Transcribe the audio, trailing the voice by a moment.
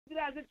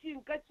tiraze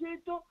chinka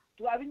chito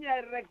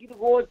twabinyarira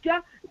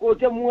kigocha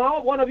gocha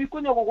muao bona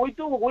bikonya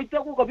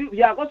goita ko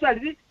byako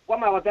saliri kwa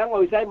mabatanga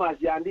wisai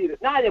masi yandire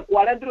naye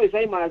kwala ndiro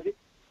wisai masi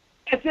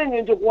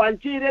esenye nje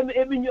kwanchire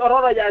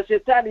eminyororo ya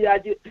shetani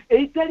yaji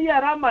eitali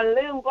arama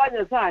lengo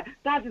anya sai.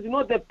 That is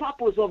not the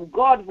purpose of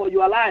God for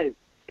your life.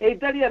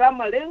 Eitali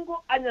arama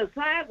lengo anya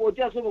sai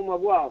gocha somo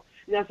mabwao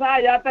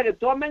Nyasaya yatage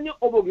tomenye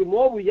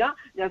obogimobu ya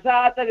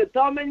Nyasaya yatage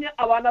tomenye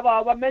abana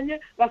babo bamenye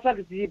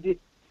basakitidi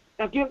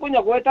nakiye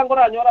kunya kweta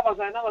ngora nyora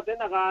basana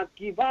batena ga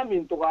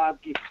kivaminto ga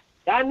ki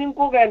yani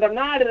nkugenda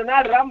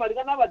nari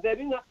amarika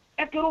nabatebinga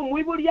ekero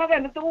muibuli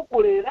yagende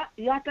tugukurira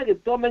yatage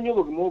tomenye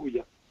obogimobu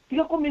ya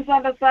tiga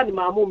kumisunderstand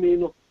mamu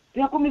mino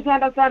tiga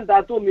kumisunderstand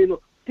tato mino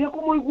tiga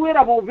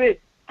kumuigwira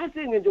bobe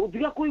asenge nje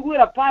tiga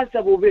kuigwira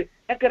pasa bobe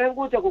ekere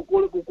ngocha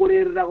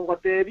kukurira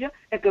ngotebya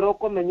ekero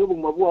komenya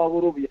obugimobu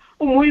waburubya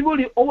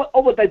umuibuli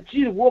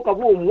obotachiri bwoka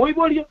bwo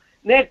umuibuli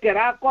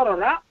nekera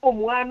korora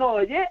omwana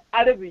oye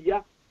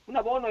arebiya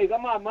unabona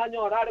igama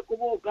amanyora ari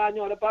kubuka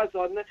nyore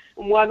person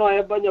umwana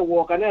oye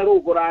banyagwoka nero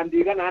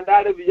ukurandiga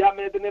nandare biya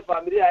mede ne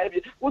familia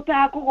yaye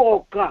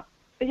utakugoka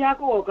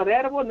yakugoka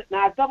rero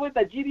natabo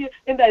itachiri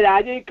enda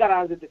yaje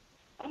ikaranzite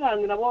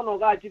abangi nabona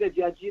gachire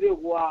cyachire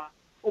kwa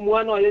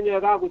umwana oye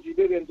nyoga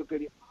kuzibege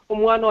ntokeri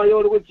umwana oye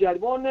uri kucyari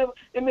bone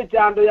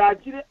emicando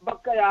yakire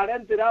baka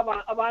yarentera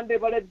abande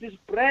bale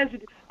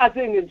dispressed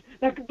asenge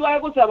nakitwaye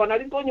kusaba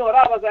nari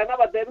konyora abazana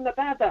badebi na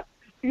tata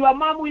iyo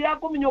mamu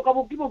yako minyoka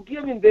bukibo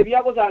kiye ndebya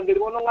yako sangeri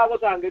bono ngako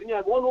sangeri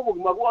nya bono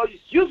ubugima bwa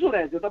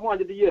useless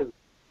tamwanje diyezo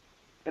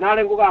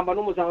enale ngugamba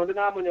no musawonde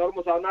namo nyoro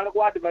musawonde nale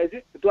kwa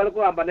advice twale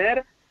kugamba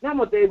nere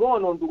namo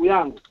teibono ndugu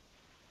yangu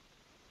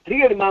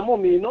rigeri mamu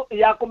mino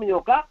yako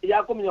minyoka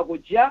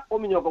kujia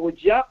ominyoka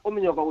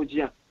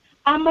kujia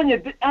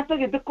amanye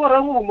atagete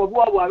kora ngubugima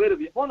bwa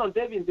bwaberebe bono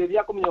ndebya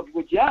yako minyoka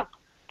kujia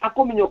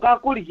akominyoka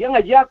akoliye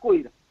ngaje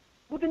akoira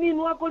buti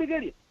ninu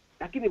akoligeria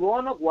lakini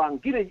bono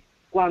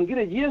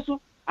kwangire Yesu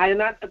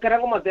ayana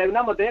karango matebi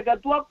na mateka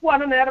tua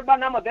kwana na yarba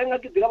na matenga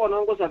kitiga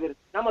bono ngo sabere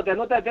na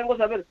mateno ta tengo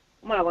sabere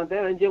ma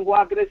kwante njengo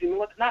akire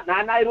simingo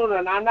na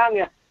irona na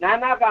nange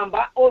na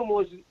kamba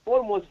almost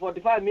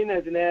 45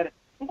 minutes nere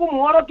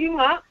ngumworo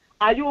kinga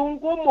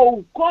ayungo mo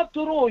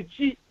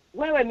ukotorochi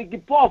wewe ni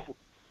kipofu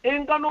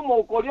enga no mo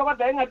ukorio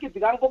katenga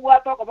kitiga ngo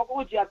bwato ko bako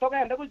kuchi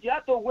atoka ende kuchi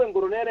ato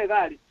gwengoro nere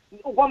gari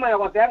ukoma ya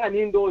katenga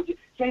ni ndoji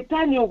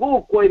shetani ugo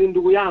ukweli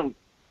ndugu yangu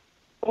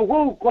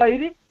ugo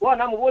ukweli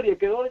wana mubori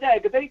ekero ja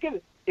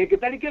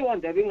eketarike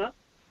wonde binga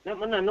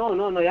na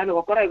no yani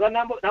kokora igo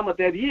namo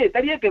tebi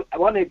tarieke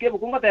wana ekebo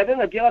kunga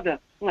tebenga kiata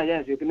nga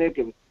yase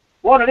kineke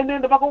wana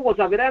linde bako go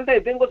sabira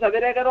nda tengo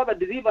sabira ga roba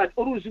deliver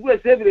urusi gwe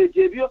sevire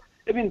jebio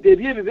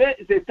ebintebie bibe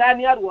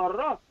setani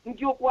arwaro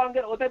nkyo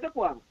kwangera otete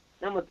kwanga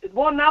namo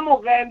bona mo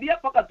gandia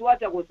paka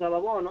tuacha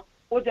gusaba bono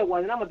oje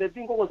kwanga namo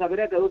tetingo go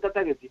sabira ga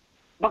utatageti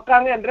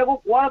bakanga ndrego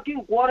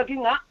kwara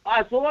kinga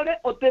asole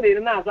oterere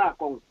na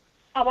sako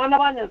abana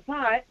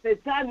banyasaye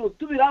setani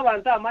utubira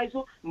abantu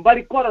amaiso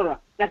mbali korora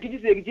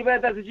nakijise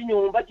gikibeta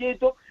zinyumba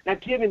cyeto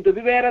nakiye bintu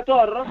bibera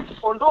torro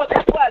ondote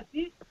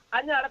kwati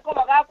anyara ko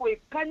bagako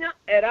ikanya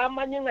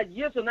eramanye nga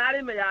Yesu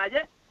nareme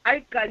yaje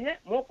aikanye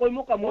moko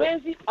imuka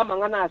mwezi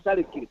amangana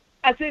asarikiri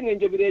asenge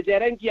nje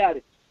birejere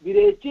nkiare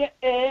bireche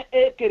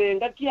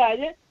kerenga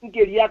kiaye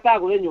ngeri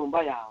yatago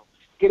nyumba yao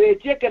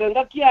kireche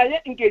kerenga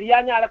kiaye ngeri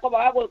anyara ko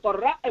bagako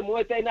korra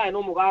emwete ina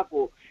no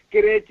mugako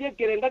kireche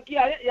kerenga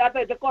kiaye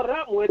yata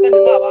itekorra mwete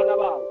na abana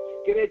babo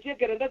kireche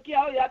kerenga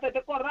kiaye yata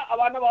itekorra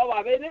abana babo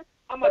babere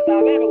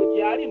amatabebe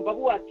kucyari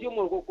mbabu atiyo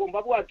muroko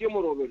mbabu atiyo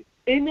murobere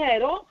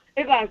inero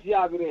egasi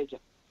yabirecha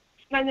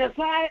na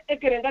nyasaye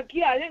ekerenga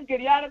kiaye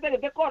ngeri yata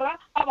itekorra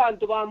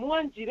abantu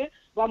bamwanjire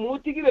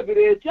bamutigire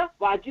birecha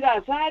bakira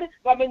asare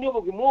bamenye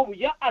obugimo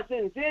obuya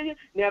asenseye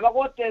ne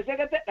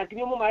bagotesegete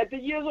lakini mu maete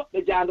Yesu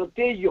bejando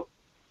teyo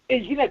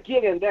ejina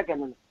kiegende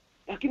kanana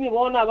lakini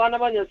bona abana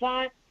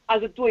banyasaye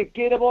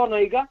azitwekere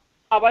bona iga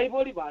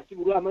abayiboli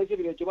basibirwa amaiso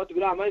birecho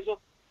batubira amaiso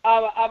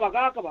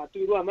abagaka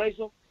batubirwa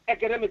amaiso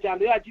ekereme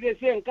cyando yakire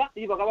senka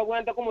ibagaba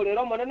gwenda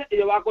kumurero monene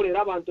iyo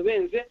bakorera abantu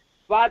benze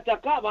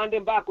bataka bande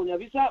mbakunya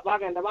bisa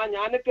bagenda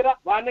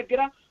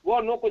banekera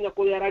bono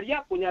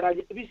kunyararia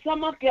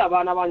bisamake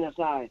abana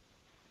banyasaye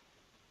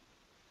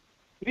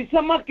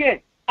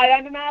bisamake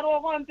ayandi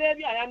narogo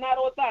ntebi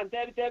ayanaro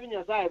tantebi tebi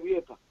nyasaye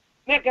buyeka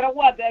nekera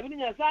gwate bini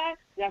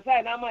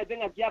nyasaye nama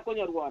itenga kyako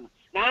nyarwana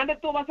nande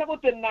to basa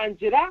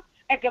kutenanjira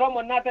ekero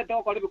monate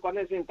to koli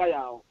bikone senka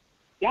yao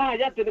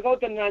ya tende ko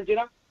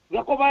tenanjira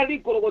gakobali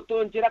ko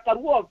gotonjira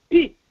karuo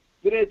pi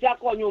bire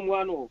cyako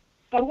nyumwano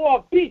karuo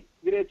pi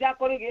bire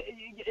cyako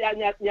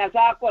ya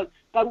nyasako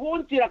karuo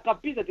ntira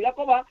kapisa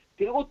tirakoba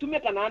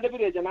tiragotumeka nande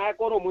bire jana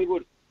ko ro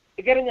muibori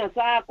ekere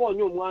nyasako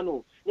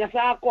nyumwano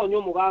nyasako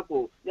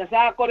nyumugako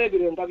nyasako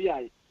rebire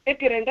ngabyaye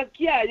ekerenga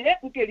kiaye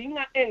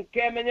nkeringa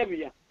enkemenye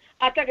biya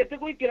atagete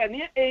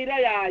kuikiranie eira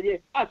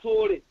yaye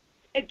asore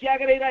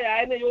ekiagera ira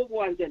yaye ne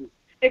yogwanjani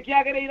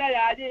ekiagera ira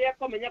yaye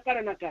yakomenya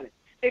kare na kare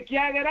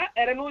ekiagera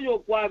ere no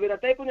yokwabira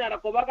taikunyara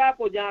kobaga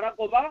kujara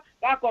koba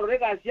gakorore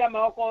gasia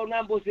maoko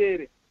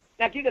nambosere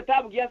nakige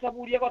tabu gya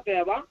saburi ko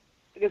teba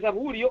ke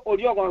saburi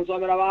olio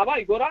konsomera baba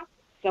igora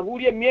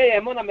saburi emie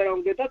yemo na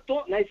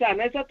 30 na isa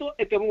na isato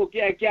ekemungu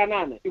kia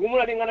 8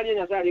 igumula lingana lya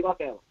Nyasaye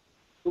likoteba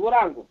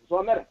tuburango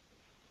somera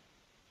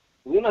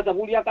una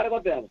saburi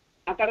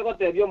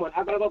akarekoteba byomo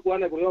akareko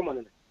kuane kuyomo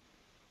nene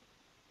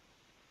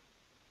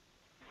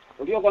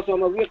olio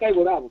kosoma bwe kai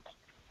gorabo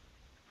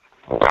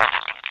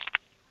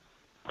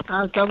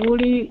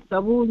saburi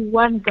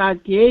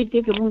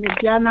 138 kemungu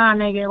kia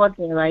 8 ke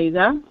koteba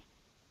iga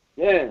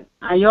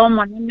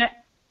ayoma nene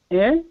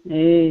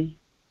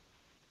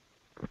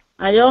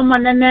ayoma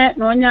nene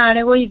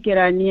nonyare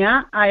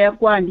goikerania aya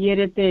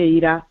kwandierete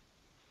ira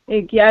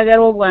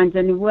ekiagera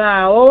obwanjani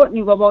bwao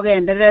nigo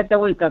bogenderete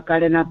goika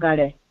kare na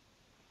kare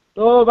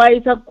to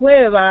baisa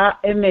kweba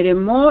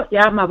emeremo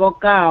ya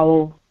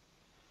mabokao.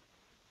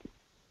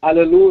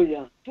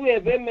 Haleluya.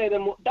 Tuebe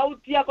emeremo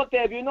dauti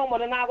akotebia no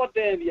mona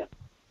nagotebia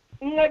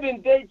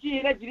ng'ebinte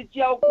chire chiri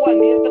chiao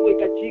kwandierete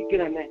goika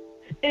chikirane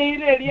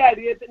eire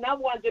riariete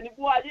nabwanjani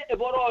bwaye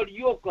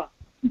ebororioka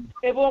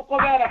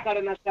ebokobera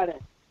kare na kare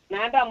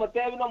nanda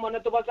motebi no mone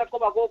tobasa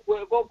koba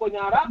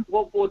gokonyara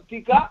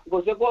gokotika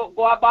gose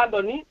go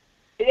abandoni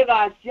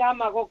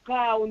egasiama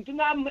goka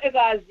untina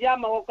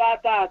egasiama goka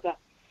tata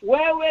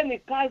wewe ni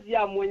kazi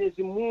ya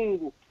Mwenyezi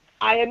Mungu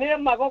ayene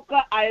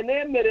magoka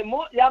ayene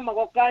meremo ya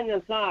magoka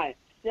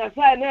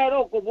Nyasaye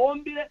nero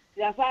kubombire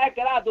Nyasaye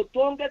kera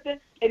tutongete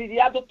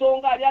eriya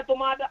tutonga ariya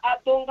tomada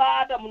atonga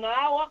Adamu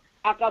nawa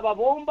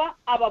akababomba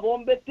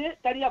ababombete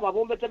tari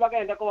ababombete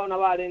bagenda ko bana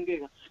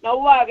barengega na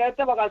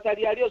ubagete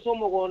bagasaria ariyo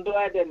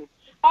somugondo Edeni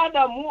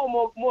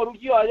Adamu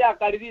morugio ya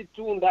kariri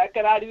tunda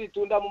ekerari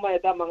tunda mu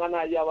maeta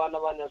mangana ya bana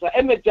banyasa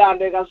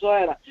emechande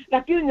gasoera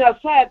lakini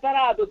Nyasaye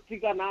tarado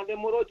tika nande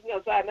moroji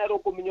Nyasaye nero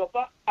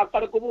kuminyoka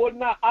akare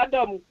kubona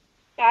Adamu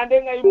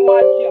ande ngai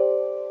mwachia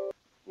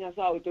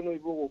Nyasaye utono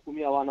ibugo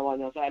kumia bana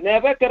banyasa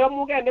nebe kera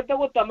mugende te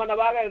gutamana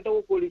bagende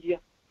gukurikia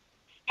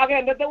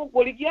agendete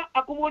gukurikia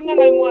akubona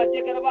ngai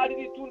mwachia kera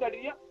bari tunda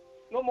ria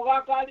no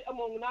mugakali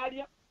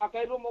amongunaria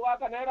akairo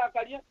mugaka nera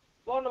akaria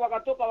bono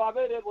bagatoka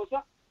babere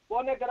bosa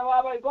bone kera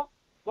babaiko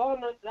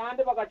bono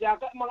nande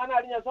bakachaka mangana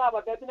ari Nyasaye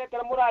batetine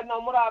kera murari na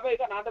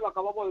murabeika nande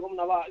bakababoiko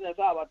muna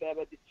Nyasaye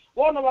batebeti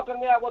bono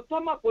bakangea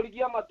gotama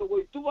kurikia matogo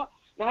ituba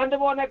nande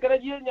bone kera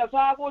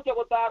Nyasaye goche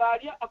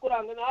gotararia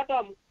akuranga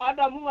na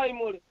Adamu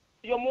ngaimore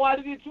yo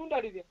mwari bitunda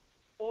rire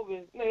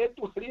obe ne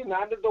etwari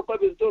nande dokwa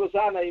bizoro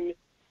sana ime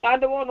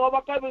nande bono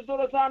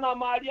bakabizoro sana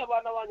mali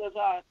abana ba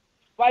Nyasaye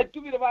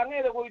baitubire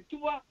bangere go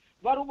ituba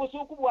barubo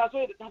soku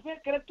bwasoire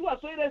tafekere tu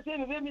asoire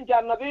sebe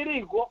beminjana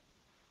beriko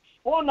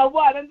bona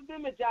bware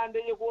ndime chande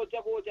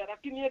yegocha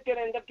lakini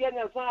yekerenga kya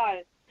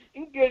Nyasaye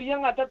ingeria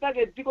ngatata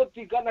getiko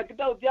tika na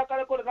kitautia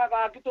kare kore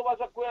kaka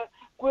kitobasa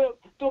kwe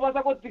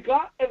tobasa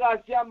kotika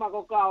egasia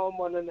magokao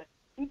monene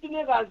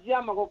ntine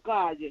gasia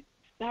magokaje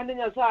nande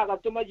Nyasaye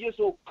agatuma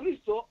Yesu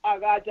Kristo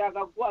agacha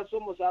akakwa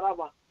somo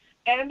saraba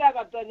enda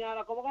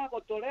agatanyara koboka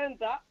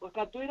kotolenta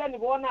akatuira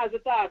nibona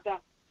azitata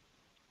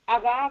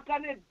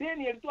agakane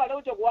deni elitwale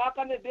ucho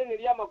gwakane deni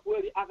lya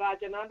makweli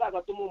agacha nanda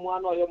agatuma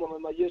umwana oyo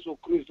mama Yesu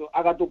Kristo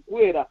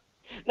agatukwera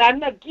na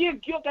nina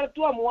kio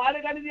katua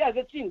mwale kanili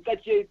ase chinka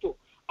cheito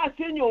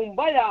ase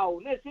nyumba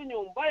yao nese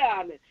nyumba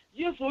yane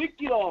Yesu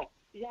ikiro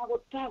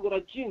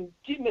yagotagora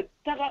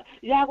chimetaka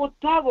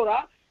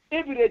yagotagora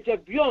ebireche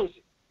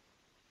byonse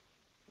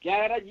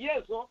kyara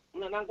Yesu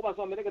nananko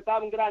basomere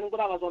kitabu ngirani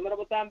ngura basomera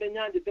butambe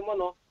nyanje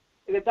timono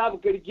kitabu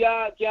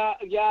kirya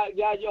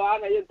kya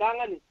Yohana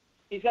yentangani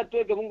isa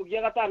tweke Mungu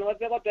kia gatano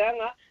wateko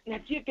tenga na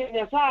chike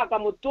Nyasaye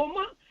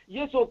akamutuma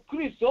Yesu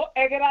Kristo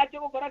egera ache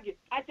gukoraki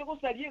ache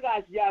gusarie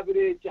gasi ya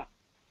birecha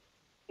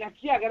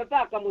yakia gerata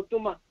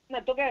akamutuma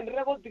na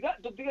togendere gotiga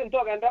tutige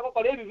ntogendera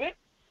gukora ebibe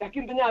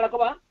lakini tunyala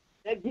koba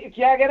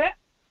kiagere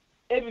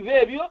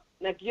ebibe ebyo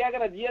na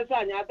kiagera Yesu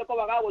anyate ko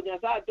bagabo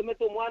Nyasaye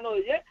tumete umwana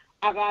oye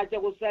agacha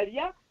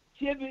gusaria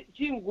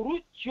chinguru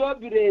chyo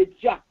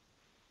birecha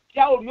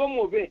kya ulyo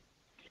mobe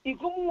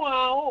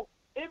ikumwao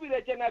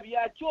ebirecha na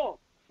byacho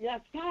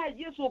Nyasaye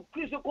Yesu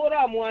Kristo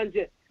kora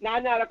mwanje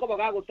nanyala ko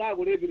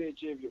bagagutagura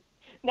ebirecha ebyo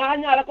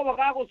nanyala ko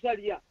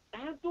bagagusaria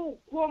antu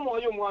kwa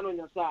moyo mwana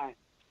Nyasaye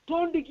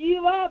don't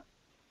give up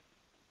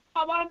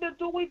abande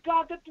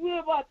tuwikake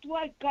tweba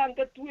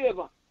twaikanga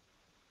tweba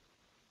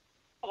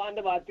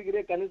abande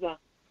batigire kanisa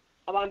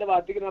abande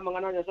batigire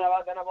mangana Nyasaye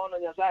bagana bono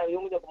Nyasaye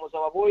yonguje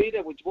kumusaba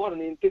boire kuchibona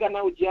nintika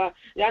na ujya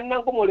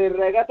yanna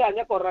kumurerera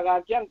gatanya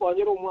koraga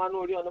kyankonyera umwana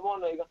uri ono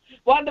bono iga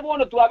bande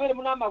bono twabere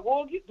muna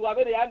magogi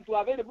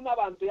twabere muna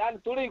abantu yani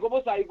turi go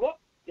bosaigo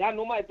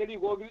yani uma eteri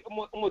go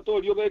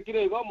motori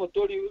obekire go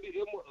motori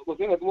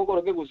gosenga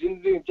tumukoro ke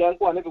gusindi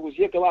cyankwa ne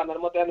kusieke bana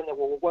motana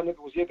nyago kwa ne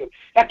kusieke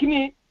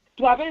lakini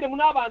twabere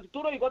muna abantu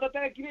turo igo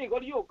tatekire igo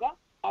lyoka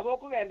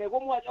aboko gende go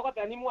mwacho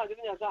gatani mwaje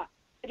Nyasaye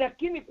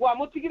lakini kwa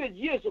mutigire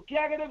Yesu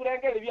kiagere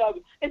burengere byabo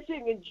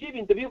esinge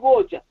njibinte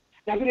bigocha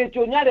nabire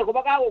cyonyare ko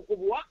bagago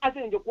kubwa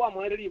asenje kwa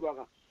mwere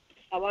libaga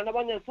abana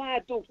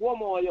b'Nyasaye tu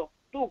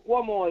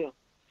kwa moyo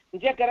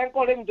nje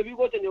karanko le mtu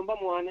bigocha nyomba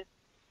mwane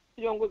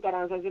yongo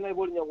karansa zina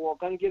iboli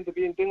nyagwoka nkintu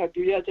bintenga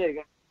tuya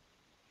chega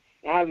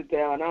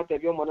Nabitewa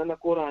natebyo monene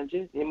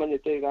kuranje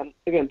nimanyite igan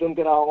egento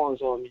nkira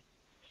ogonsomi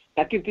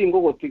lakini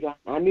tingo gotiga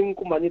nani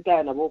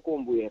nkumanyita na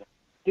bokumbwera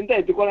tinda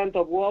itikora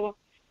ntabwoba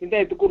tinda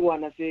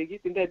itikurwana segi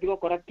tinda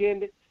itikora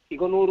kende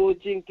igonoro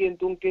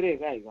chinkintu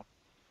nkirega iga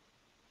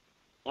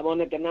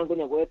abone kenango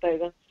nyagweta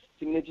iga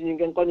simne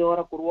chinyinge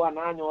nkonyora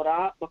kurwana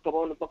anyora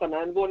bakabona baka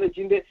nani bone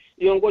chinde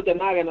iyongo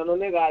janaga na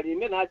none gali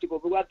me na chiko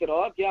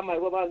bwatero kiama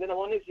igo bande na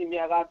bone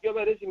simya ga pyo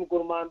bere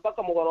simkurman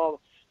baka mugoroba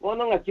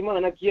bona ngakima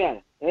na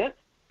kiya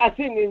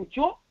asinge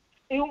ncho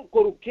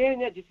iyongo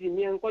Kenya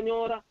jisimya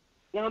nkonyora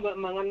namba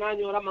mangana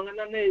nyora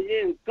mangana ne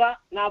yenka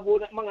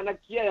nabona mangana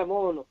kiya ya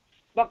mono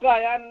baka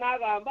ya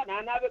nagamba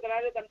na nabe kana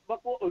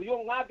bako oliyo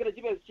ngakira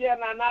chibe share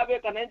na nabe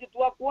kana nji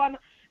tuwa kwana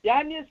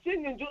yani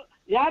singe njo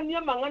yani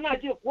mangana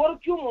je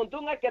korkyu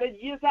muntu ngakere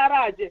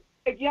yisaraje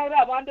ekiyara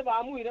abande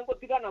bamuire ngo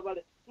tigana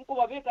bale nko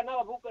babeka na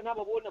babuka na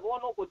babona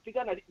bona uko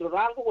tigana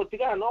rango ko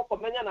tigana no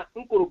komenya na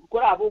nkuru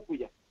kora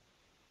abokuya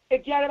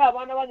ekiyara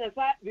abana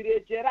banyasa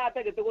birechera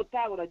ategete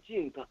gutagura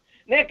chinka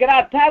nekera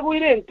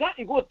atagwire nka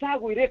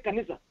igotagwire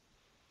kanisa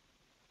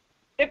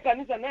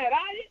ekanisa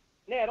nerayi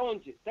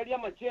neronje tali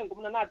amachengo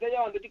muna nate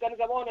yawande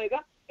tikanisa bona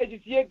iga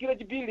ejisiekire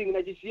building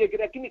na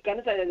jisiekire lakini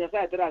kanisa ya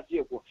Nyasaye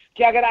terasieko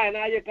kiagera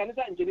naye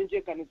kanisa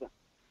nje kanisa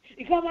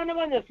ikabana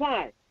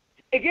banyasaye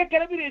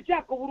egekere bire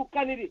cyako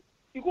burukaniri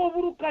igo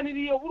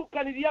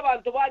burukaniri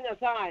abantu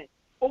banyasaye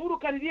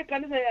oburukaniri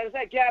kanisa ya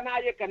Nyasaye kya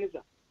naye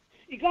kanisa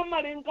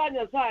ikamarenga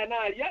Nyasaye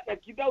naria na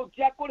kidau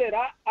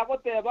cyakorera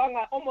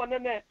agotebanga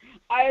omonene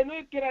ayeno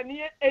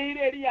ikiranie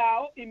eire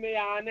yao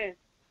imeyane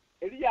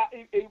Elia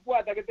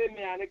ikwata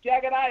ketemeyane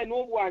kiagera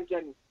no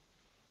bwanjani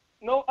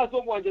no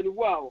asobwanjani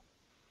bwao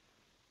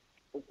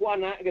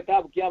ukwana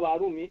gitabu kya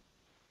Abarumi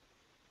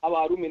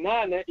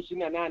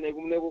 8:28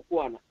 gumne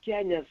gukwana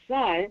kya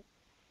Nyasaye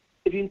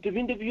ibintu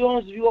bindi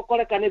byonse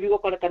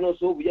bigokorekana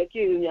osobu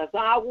yaki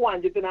Nyasaye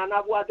agwanjite na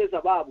nabwate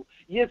sababu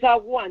Yesu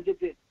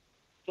agwanjite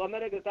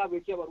somere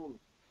gitabu kya Abarumi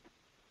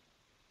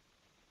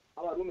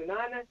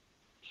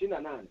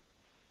 8:28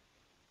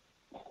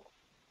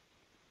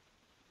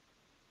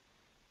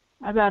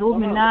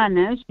 Abarumi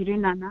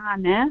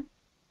 8:28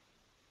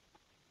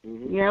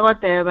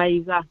 yegoteba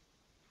iga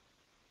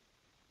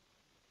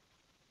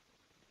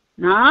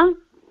na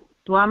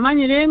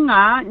twamanyire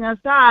nga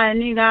Nyasaye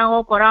niga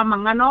gokora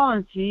amang'ana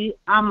onsi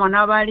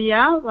amona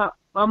baria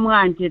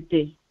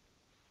bamwanjete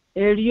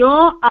elio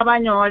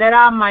abanyorera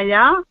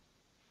amaya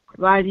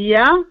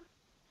baria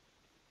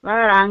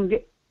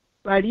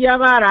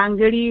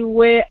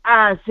barangeriwe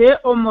ase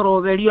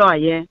omuroberi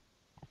oye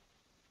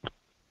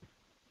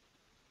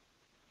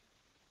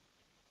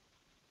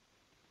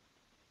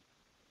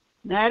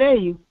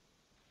nareyo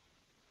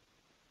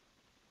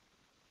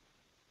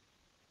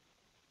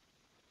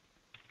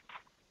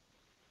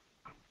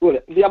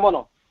ule ndia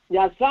mono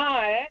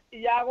Nyasaye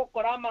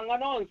yagokora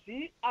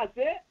amang'anonsi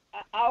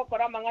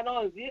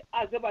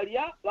ase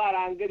baria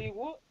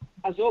barangeriwu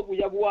ase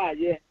obuya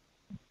bwaye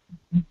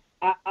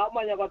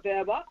amanya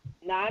goteba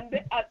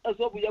nande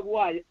ase obuya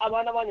bwaye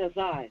abana ba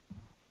Nyasaye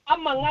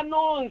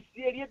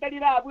amang'anonsi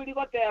erietarirabu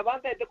rigoteba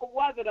ntete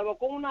kubwazira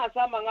bakuna ase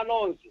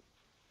amang'anonsi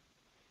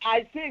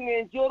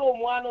aisinge njoro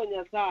omwana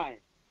Nyasaye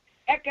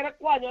ekere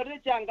kwanyorire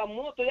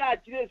changamoto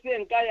yachire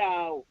senka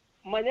yao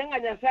manyanga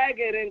Nyasaye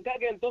gerenka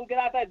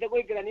gentongera tate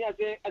kwikirania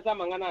ase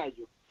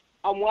amang'anayo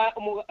amwa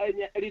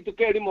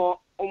ritukerimo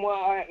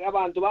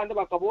abantu bande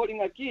bakabori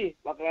ngaki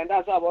bakagenda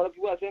ase aboro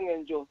kibwa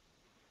sengenjo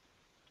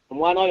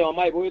omwana oyo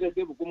mayiboire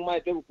tebukumu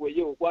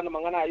mayitebukweyo okwana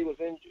mang'anayo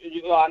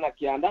senjo ana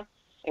kianda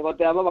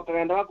egoteba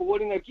bakagenda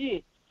bakubori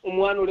ngaki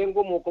omwana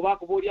urengo moko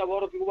bakubori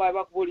aboro kibwa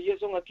bakubori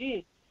Yesu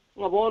ngaki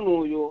ngabonu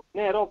uyo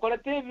nero kole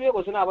tebye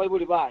gose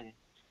nabayibuli baye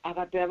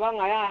agateba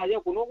ngaya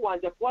kuno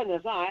gwanja kwa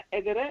Nyasaye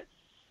egere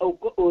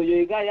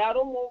oyo iga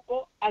yaro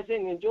muko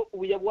asengenjo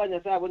uya bwa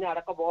Nyasaye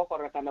bonyara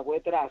kabokorekana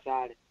gwetera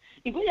asare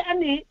igo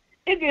yani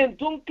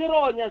egento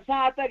nkero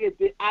Nyasaye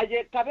atagete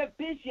aje kabe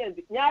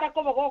patient nyara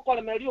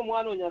kobokokole meri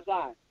omwana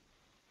Nyasaye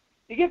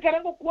ige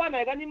karengo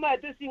kwana iga ni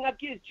mate singa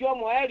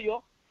kichomo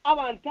elio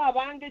abantu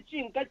abange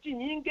chinka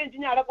chinyinge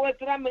nyara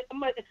gwetera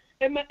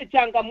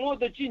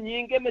changamoto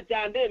chinyinge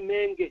mechande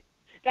menge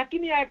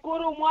lakini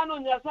yakoro omwana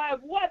Nyasaye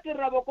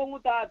bwaterera bokongu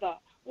tata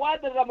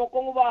bwaterera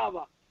bokongu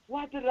baba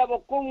bwaterera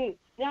bokongu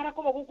nyara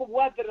ko bakuko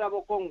bwaterera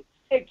bokongu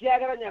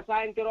ekiagera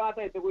Nyasaye nkero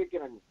ataite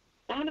gwikirani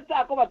nani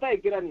tako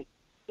bataikirani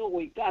to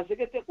gwikase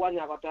gete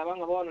kwanya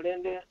batabanga bona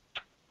rende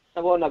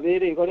sabona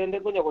bere igo rende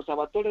kunya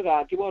gusaba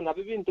torera kibona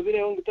bibintu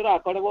bire ongi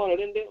turakore bona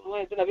rende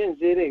mwete na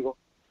benzere igo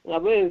na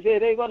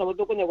benzere igo na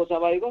butukunya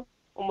gusaba igo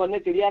umone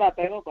kiriara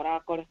ataiko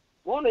korakore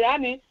bona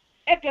yani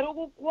ekero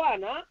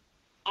gukwana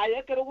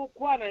ayekero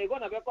gukwana igo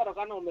na bekora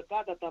kana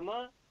umekata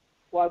tama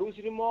kwa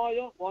rusiri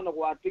moyo bona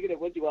gwatigire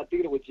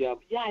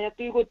gwachiabu ya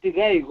tuigo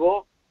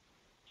tigaigo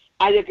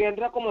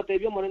ayekendra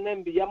komotebyo monene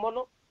mbiya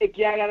mono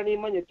ekiagara ni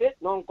manyete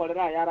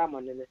nonkolera yara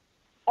manene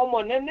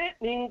omonene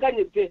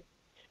ninganyete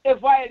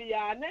efaili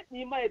yane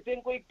ni mayete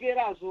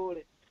nkoikera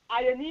asore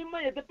aye ni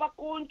mayete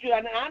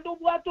pakonchurana ando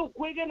bwato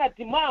kwege na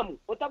timamu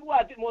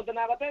otabwati monte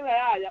na gatera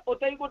yaya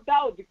otaigo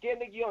doubt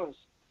kende gions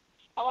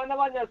abana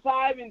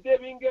banyasaye binte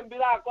binge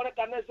mbira akore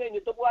kanese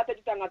nyito bwate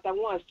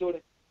kitangatangwa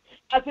story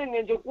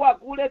asengenje kwa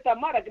kule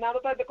tamara kinaro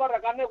tate korra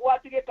kane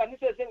gwatige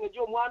kanise sengenje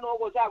omwana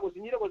ogo sa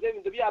gusinyire go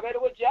sebintu bya bere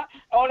gocha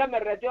ole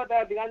merretio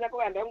ta diganya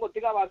ko ende ngo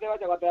tiga base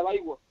bacha gote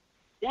baigwo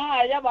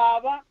ya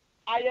baba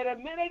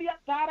ayeremereria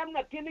taram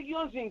na kene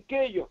gyonsi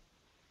nkeyo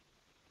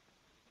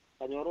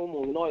kanyoro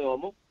mu noyo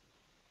mo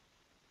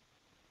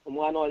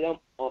omwana oya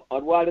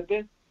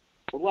orwalete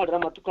orwalira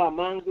matuka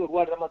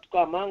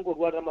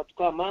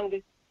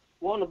mange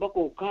wono bako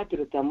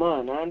ukatire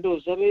tamana ando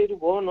zaberu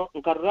bono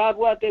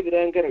nkarrabu ate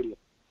birengererio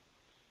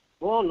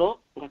bono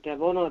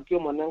ngatebono akyo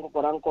manengo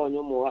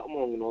korankonyo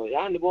mo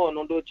yani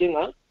bono ndo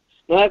chinga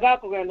no eka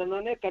kugenda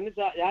none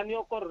kanisa yani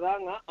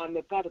okorranga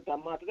amekata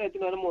tamaa tete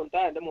tino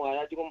monta ende mo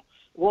aya chiko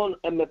bono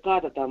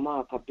amekata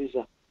tamaa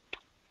kabisa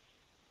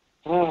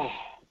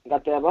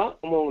ngateba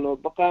mo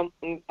baka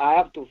I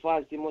have to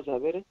fast mo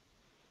sabere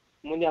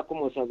munya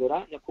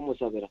kumosabera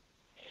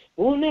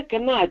one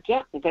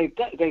kanacha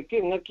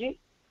nkaike ngaki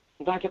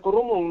ngacha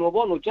koromo no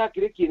bono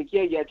chakire kintu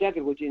kiya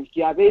chakire go chinji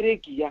kiabere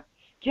kiya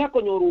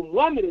konyoru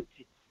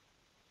mwamireti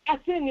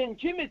asenge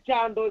nchime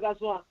chando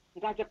gaswa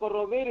ngacha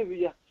korobere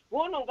biya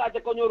wono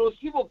ngacha konyoru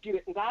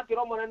sibokire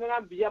ngakiro monane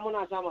nambiya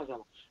mona sama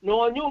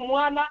no nyu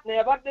mwana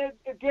ne bade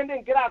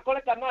kende ngira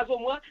akole kanazo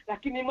mwa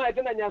lakini ma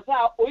etena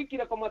nyasa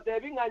oikire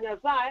komatebi nga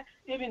nyasa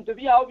ibintu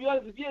bya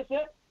obyo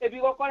byese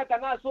ebigo kole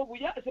kanazo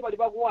buya se bali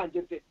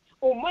bagwanjete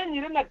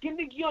umanyire na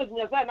kindi kiyozi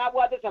nyasa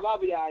nabwate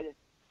sababu yaye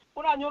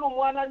unanyoro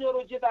mwana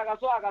nyoro chita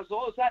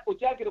agaso sa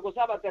uchakire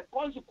kusaba the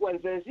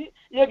consequences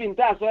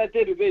yebintu aso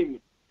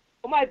etebibemi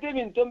uma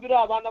etebintu mbiro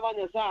abana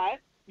banyasa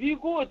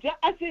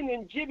bikucha asinge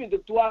njibintu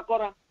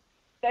tuakora.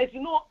 There is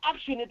no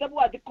action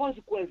itabuwa the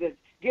consequences.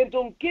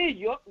 Gento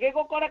nkiyo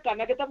geko kora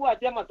kana kitabuwa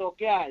tia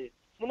matokeo aye.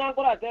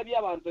 Munangora tebi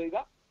abantu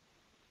iga.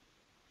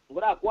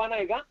 Ngora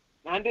kwana iga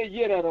nande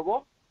yere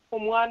robo.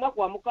 Omwana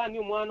kwa mukani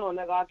omwana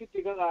onega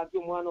akitiga gaki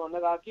omwana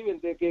onega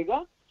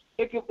akibendekega.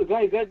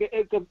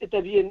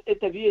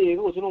 Etabiye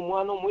yego usono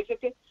omwana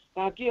omoiseke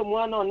gaki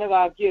omwana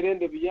onega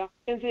akirende biya.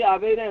 Ense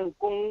abere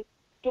nkon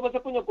tubase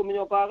kunyo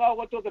kuminyoka aga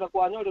ogotokera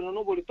kwanyore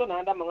no bulito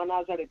nanda mangana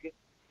azareke.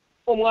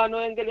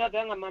 Omwana engeli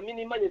atanga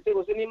mamini manyete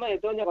go seni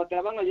manyete onya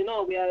batabanga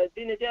yino bya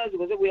dine cyazi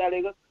go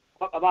sebuyalega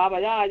baba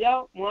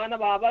ya mwana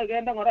baba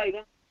genda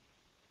ngoraiga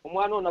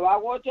omwana ona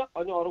bagocha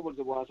onya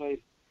orubuze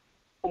bwasoire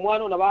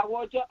omwana ona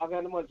bagocha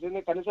agenda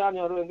mazene kanisa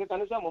nya orenge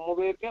kanisa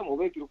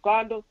mubeke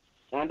rukando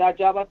nanda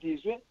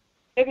cyabatiswe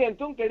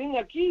ebintu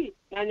nkelinga ki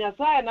na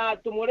nyasaye na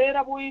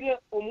tumurera buire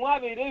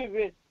omwabere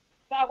bibe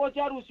tago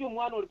cyarusi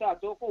omwana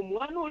uritato ko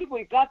omwana uri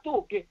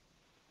boikatoke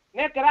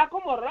nekera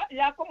komorra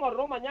ya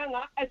komorro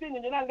manyanga ese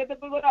nyina ngete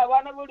pegora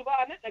abana bodi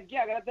bane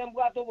nagiagara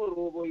tembwato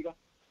boroboiga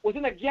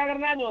usina giagara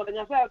nanyo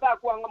nyasa ta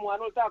kuanga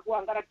mwana ta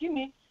kuanga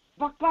lakini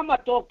bakama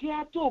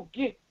tokea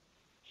toke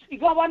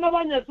igabana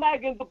banyasa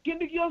gento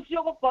kindi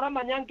kyosyo gukora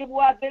manyange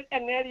bwate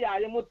engeri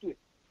yaye mutwe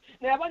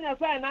ne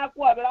banyasa na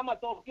kwabera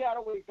matoke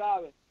aro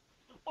gwikabe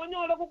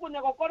onyole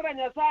kukunya gukora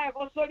nyasa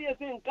ko sori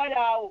ese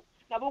nkayao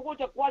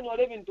nabukucha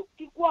kwanyole bintu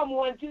kikwa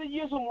muanchire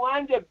Yesu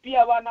muanje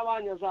pia bana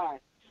banyasa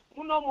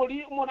muno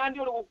muri munandi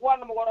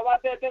olukwana mugoro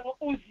batete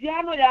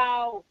uziano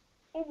yao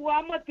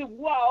ubwamate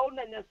bwao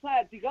na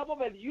nyasaye tigabo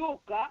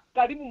belyoka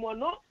kalimu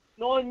mono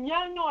no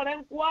nyanyo ole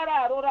nkwara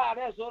arora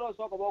are soro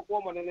soko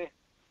bokwo monene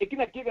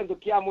ikina kigendo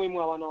kya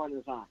muhimu abana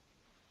wanyasaye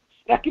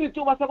lakini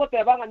tu basako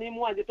tebanga ni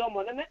mwanje to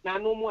monene na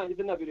no mwanje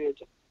tena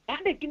birecha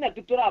ande kina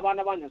kitura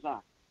abana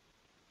banyasaye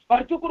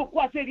partukuru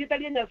kwa seri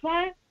italia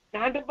nyasaye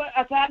na ande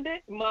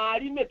asande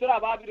mali metura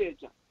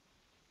babirecha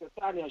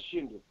satani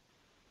ashinde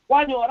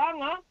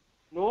kwanyoranga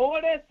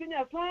nore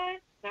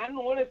sinyasaye na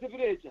nore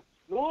sibirecha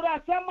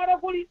nora samara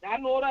kuli na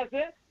nora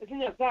se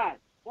sinyasaye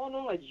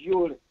ono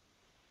ngajore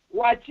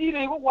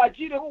wachire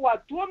ko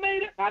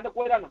watuomeire kandi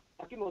kwerana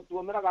lakini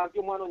otuomera ganti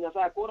omwana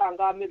nyasaye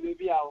koranga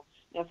mebebi yao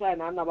nyasaye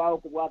na ana bawo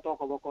kubwata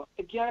okoboko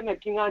ekiana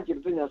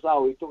kinganjire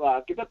nyasaye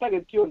ituga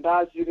kitatage tio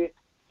ndasire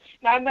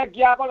na na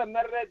kiako na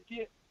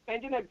merretie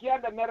enjina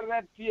kianda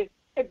merretie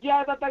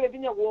ekiata tage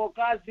tinya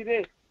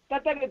gwokasire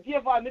tatage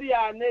tie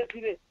familia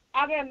anesire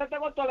agenda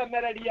tago tole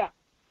mereria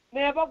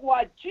neba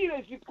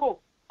gwachire fiko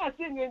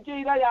asenge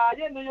njeira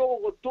yaye no yogo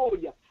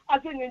gotoria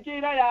asenge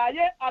njeira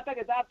yaye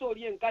atake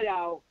tatorie nka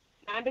yao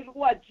ande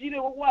gwachire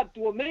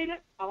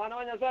gwatuomeire abana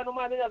banyasaye no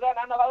mane nyasaye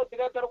nana bawo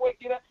tiretero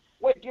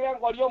gwekire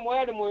ngorio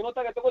mwere moyo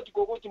tage tego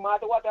chikogo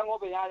chimate gwatango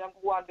be yaya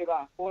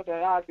ngwandega ote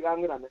ya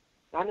tirangirane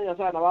nane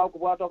nyasaye na bawo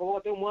kubwata ko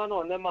te mwana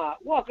onema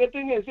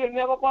waketinge siri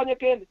ne bakwanye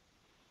kende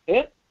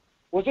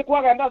ose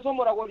kwagenda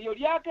somora gorio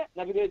lyake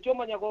na bire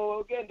choma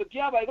nyako kendo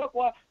kiaba iga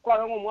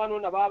kwa mwana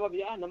na baba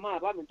bya na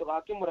maba minto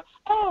bakimura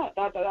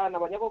tata yana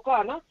banyako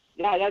kana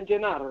ya nje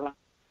narora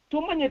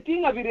tumanye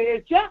tinga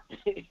birecha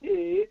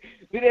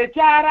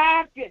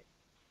arake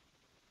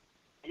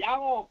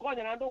yago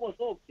konya na ndogo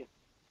sokya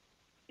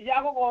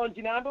yago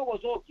konji na ndogo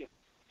sokya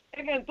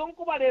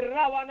egentonku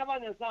balerera abana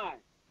banyasaye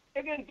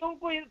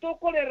egentonku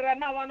tokolerera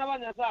na abana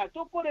banyasaye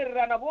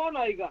tokolerera na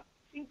bona iga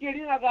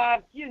inkelina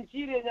ga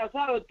kienchire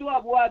nyasaye tu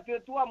abwate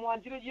tu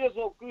amwanjire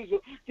Yesu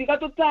Kristo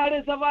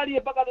tikatutale safari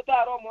mpaka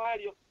tutaro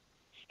mwalio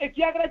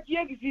ekiagra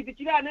chiegisi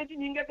kirane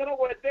chinyinge kero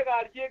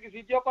gwetega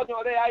chiegisi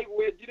chokonyore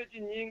aigwejire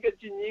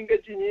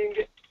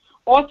chinyinge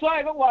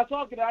oswaye ko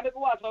wasokirane ko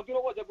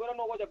wasokiro ko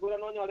jagora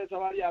no nyore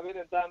safari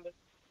abere tambe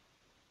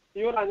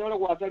iyo na nyore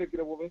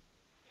gwasarekire bube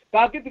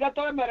kaki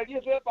tikatole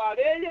mererie se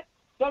pareye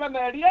tole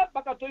mererie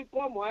mpaka toi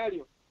ko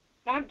mwalio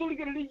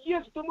nantulikire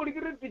Yesu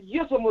tumulikire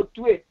Yesu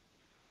motwe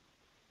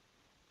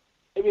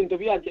ebintu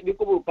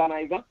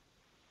bikuburukana iga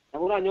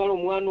nabura nyoro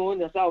umwana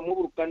nyasawe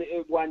muburukani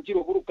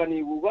bwanjiro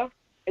burukani buba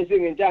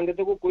esinge njange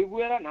te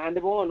kukoigwera nande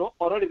bono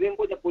orori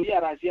bengoja kulia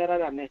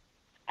rasiararane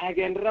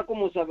agendera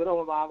kumusabira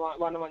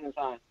bana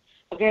banyasaye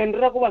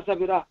agendera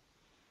kubasabira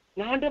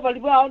nande bali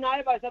bawo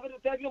naye basabira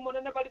tebyo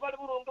monene bali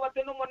burunge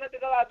bateno monene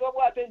tikagato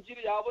bwate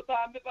njiri yabo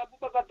tambe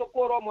babuka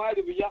katokoro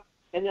mwali biya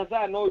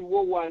enyasaye no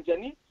iwo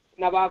wanjani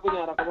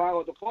nabakunyara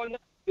kubago tokonya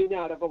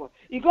binyara kuba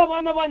iko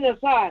bana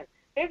banyasaye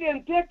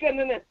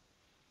egentekenene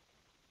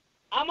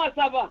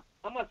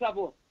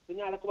amasabo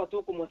tunyala kuba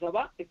tuku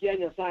musaba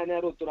ikianya sana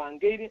ero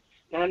turangeire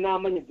na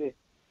namanyite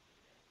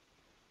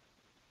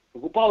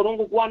Paulo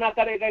ngukwana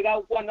karega ga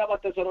ukwana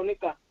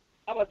abatesalonika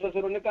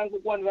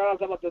ngukwana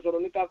rasa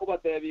abatesalonika ko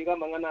batebiga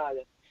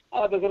manganaya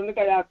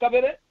abatesalonika ya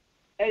kabere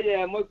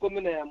eye mo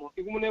kominemo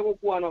igumune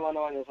gukwana bana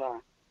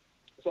banyasa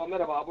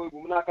somera babo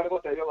igumuna karego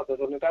tebya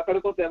abatesalonika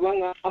karego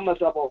tebanga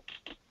amasabo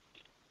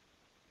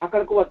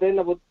akariko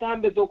batenda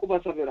butambe to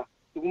kubasabira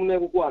igumune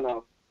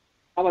gukwana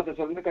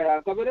abatesalonika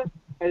ya kabere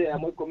eye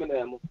mo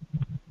kominemo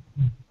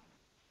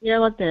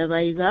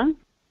yagoteba iga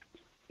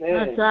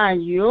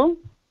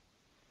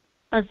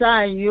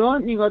asayo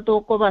nigo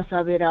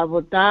tokobasabira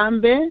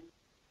butambe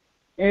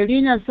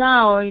elinya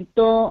sao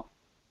ito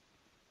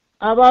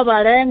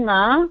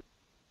ababarenga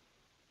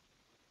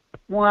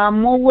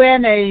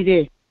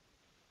mwamuweneire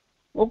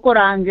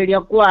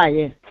okurangiria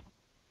kwaye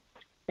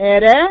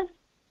ere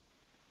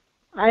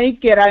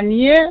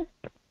aikeranie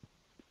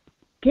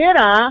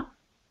kera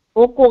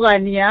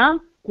okugania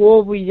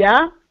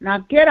kwobuya na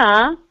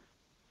kera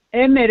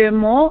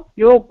emeremo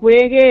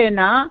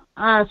yokwegena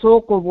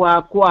asoko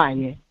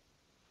bwakwaye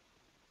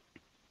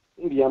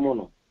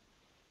ndiamono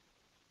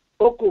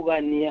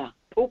okugania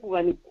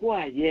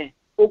kwaye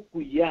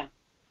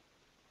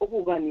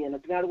okugania na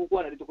tinari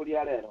gukwana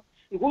litukulia rero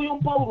nguyu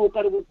Paulo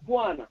kari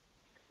gukwana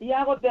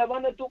yago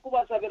tebane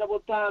tukubasabira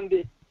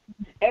butambe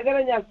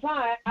egere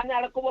nyasaye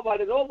anyala kuba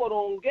baliro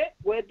boronge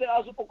wete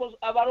asukoko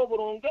abaro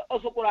boronge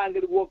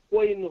osukurangirwa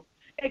kwino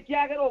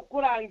ekyagero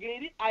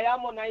okurangiri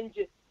ayamo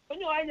nanje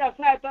onyo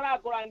nyasaye tara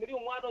kurangiri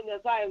umwana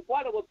nyasaye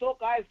nkwale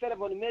gutoka ai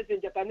telephone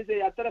messenger kanise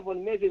ya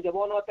telephone messenger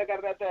bono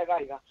tekerete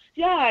gaiga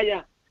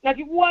yaya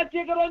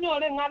nakibwate kero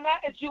nyore ngana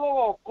echigo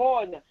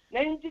gokonya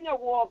na injinya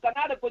gwoka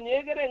nare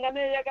kunyegere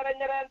ngane yegere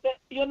nyerente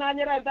iyo na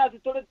nyerente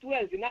asitore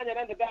 20 na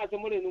nyerente gase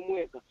muri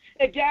numweka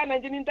ekyana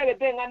njini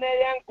ntagete ngane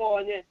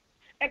yankonye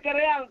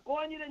ekere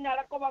yankonyire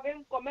nyara ko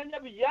bagen komenya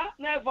biya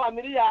na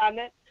family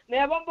yane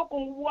ne bombo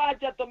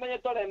kungwacha tomenye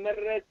tole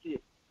merreti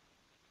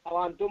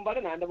abantu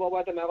mbale nande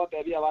bobwate mego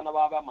tebi abana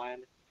baba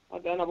maene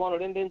agana bono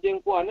rende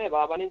njenkwane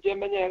baba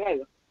ninjemenye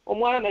gaiga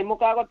omwana na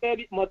imukago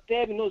tebi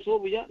motebi no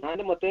sobuya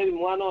nande motebi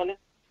mwana one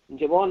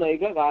nje bono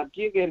iga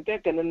gaki gente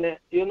kenene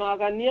yo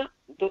nagania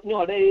to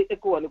nyore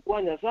ekwani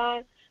kwanya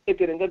sa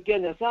ekerenga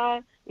kenya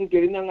sa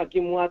ngerina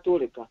ngaki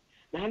mwaturika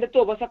nande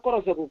to basa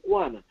korose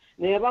kukwana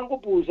ne bango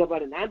puza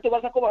bare nande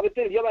basa ko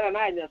babeteri yo bara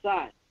nanya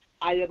sa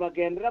aye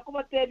bagendera ko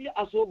batebi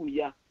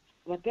asobuya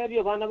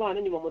batebi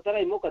bana nyuma mutara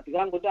imoka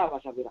tigango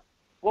ndabasabira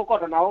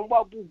gokora nawo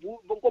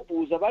bongo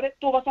puza bare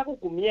to basa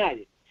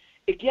kukumyaye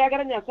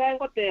ikiagara nyasaye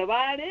ngo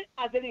tebare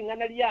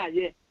aseringana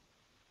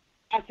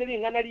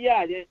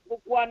liaye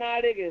gukwana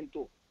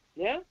aregento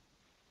ne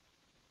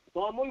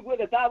to mo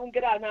igwe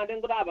tabungera nande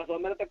ngora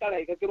somera takara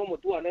ikakiro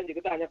mutua nanje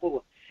kitanya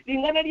kuba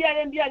lingana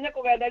liaye ndianya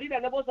kugenda lira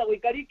na bosa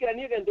guikarikira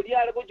ni gento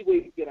liare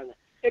kujiguikirana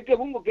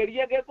ekebungo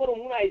kerie gekoro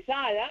muna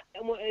Isaya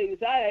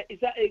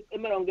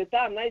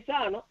emerongetana na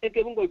isano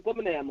ekebungo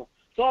ikomenemo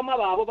soma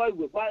babo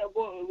baigwe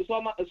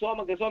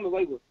soma kesome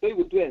baigwe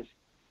toigwe twensi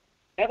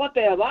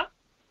egoteba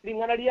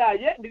lingana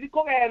liaye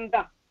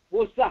ndikogenda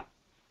bosa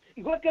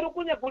igokero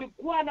kunya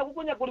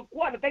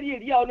kulikwana tali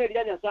elia one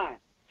elia nyasaye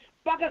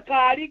paka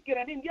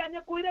karikira ni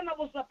ndianya kuira na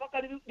bosa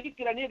paka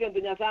likira ni gendo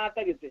nyasaye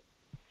atagete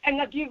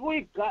engaki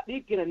guika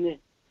likira ne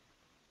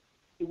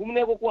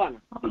igumune gukwana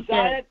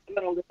Isaya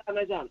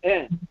emerongetana isano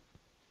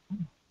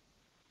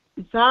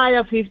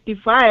Isaya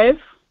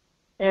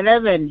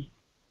 55:11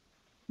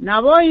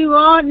 nabo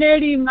igo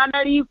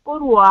nelingana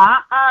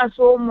likurwa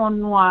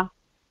asomonwa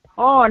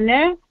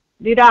one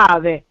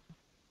lirabe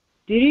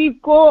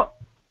diriko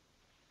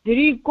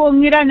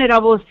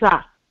ngiranira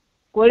bosa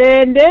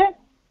kolende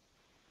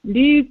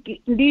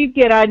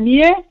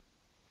ndikeranie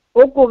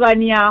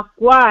okugania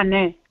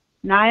kwane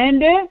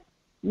naende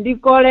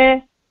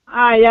ndikole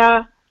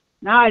aya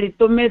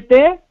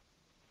nalitumete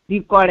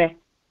dikole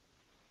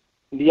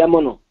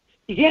ndiamono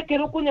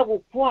igekero kunya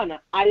gukwana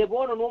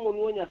ayebono no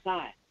muntu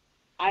nyasaye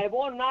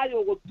aibona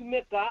yo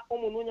gutumeka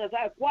umuntu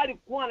nyasaye kwari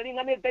kwana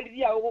ringane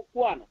dalili ya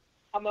gukwana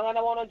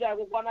amangana bono nja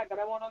gukwana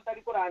kare bono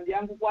ntari kurandi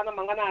yangu kwana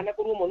mangana ane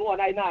kuri umuntu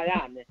wana ina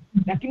yane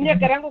lakini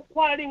yakarango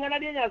kwana ringana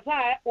lya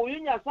nyasaye uyu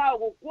nyasaye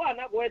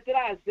gukwana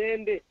gwetera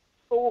asende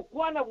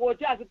gukwana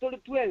gocha asitoli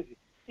twenzi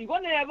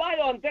igone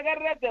yabayo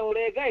ntegerete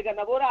urega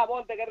igana bora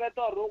abo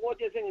ntegerete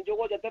rugoche senje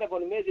gocha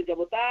telephone message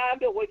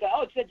botambe goika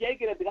au tse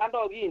jaikire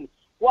tigando gini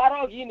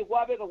kwaro gini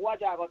kwabeka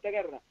kwacha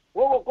agotegerera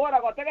wogo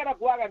kora gotegera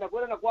kwaga na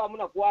kwera na kwa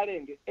muna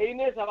kwarenge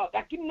einesa ba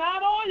lakini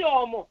naro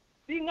yomo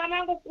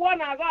ringana ngo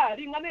kwana ga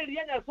ringana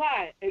lya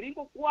nyasaye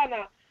eringo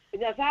kwana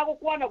nyasaye go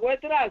kwana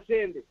gwetera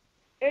asende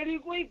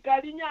eriko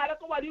ikalinya ara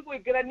ko bari ko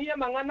ikirania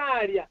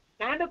manganaria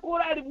nande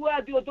kura ari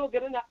buati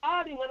otokerena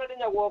ari ngana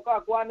lenya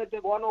gwoka kwane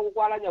te bono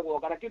gukwala nya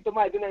gwoka lakini to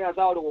mai dina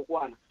nyasaye ro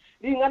gukwana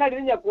ringana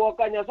lenya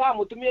gwoka nyasaye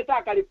mutumie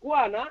takali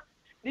kwana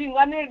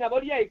ringana na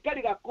bari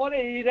ikali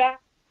gakore ira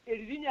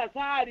elinya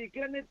sari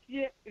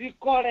kirenetie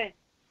rikore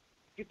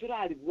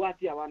kiturali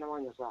buati abana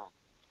banyasaye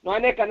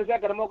none kanisa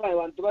karamoka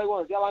abantu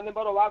bayonse abane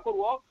baro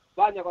bakorwo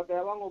banya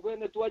koteba ngo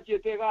bene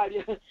tuachite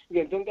gari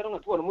ngentongero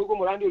ngatubona muigo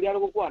murandi uri ari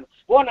gukwana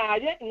bona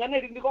aye ngane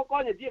rindi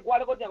kokonye tie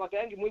kwale kotya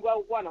kotengi muigo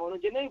gukwana bono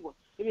jeneigo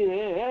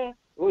imi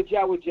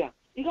ocha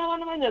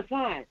igabana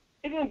banyasaye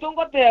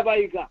ikintongo teba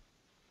iga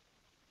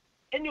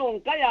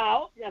enyonka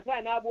yao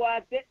nyasaye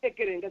nabwate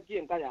ekerenga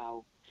kienka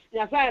yao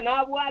nyasaye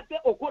nabwate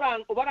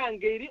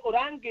obarangeri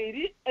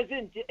orangeri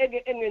esenje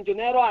engenjo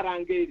nero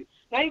arangeri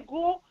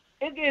naiko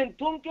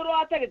egentonkero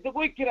atagete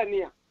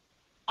goikirania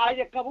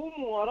aye kabu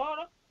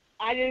muororo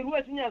aye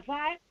ruwe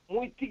nyasaye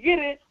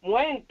muitigire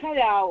mwenka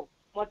yao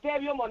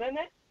matebyo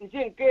monene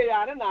njenke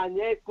yare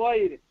nanye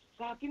koire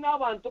sakina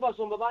abantu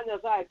basomba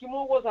banyasaye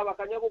kimogo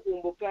sabakanya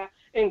gukumbuka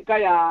enka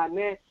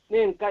yane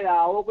nenka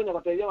yao kunya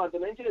batebyo abantu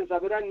nenchire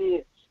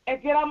nsabiranie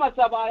ekera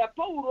masaba ya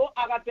Paulo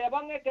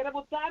agateba ngekere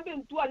butambe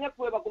ntuanya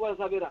kweba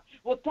kubasabira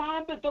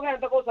butambe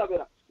togenda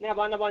kusabira ne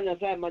abana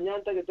banyasaye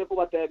manyanta gete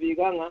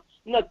kubatebiganga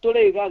na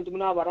tolega ntu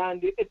na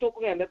barandi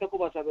etokugenda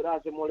kubasabira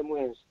ase mole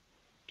mwenzi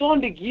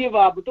don't give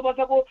up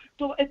tubasa ko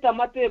to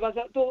etamate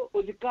basa to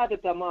uzikate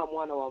tamaa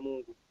mwana wa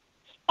Mungu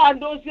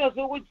andosia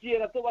so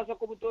kuchira tubasa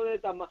ko butore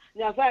tama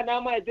nyasaye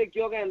na ma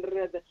etekyoga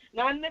endrede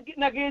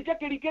na gecha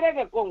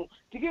kirikirege kongo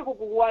tiki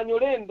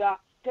kukugwanyolenda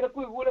kere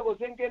kuigule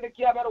gosengende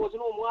kiabara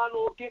gosino omwana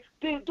oke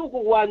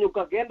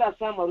tukugwanyuka genda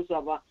sama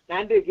rusaba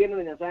nande genda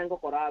na nyasaye ngo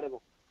korale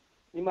bo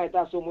nima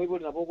itaso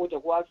muibuli na bogo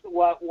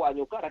kwa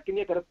wanyuka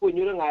lakini kere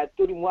kunyure nga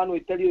turi mwana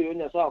itali yo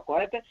nyasaye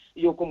kwete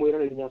iyo ko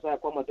muirale nyasaye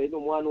kwa mataino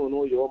mwana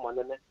ono yo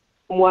manene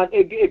mwana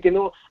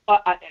ekeno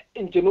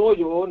inchino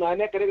yo na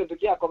ne kere to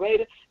kia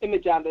kobeire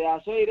emechando ya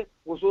soire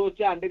goso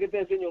chande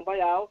getese nyumba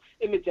yao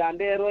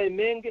emechandero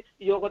emenge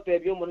iyo ko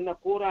tebyo monena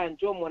kura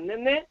anjo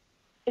monene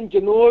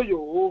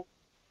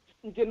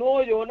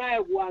inchino yo na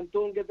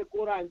egwantonge te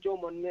kura ncho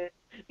monne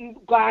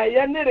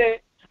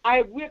kayanere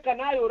aigwe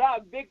kana yora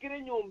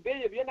bekire nyombe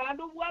ye na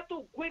ndo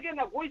bwatu kwege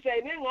na koisha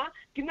inenga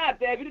kina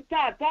tebiri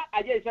tata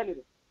aje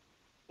isanire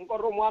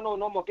nkoro mwana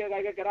no mokega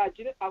ige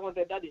kerachire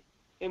agonte dadi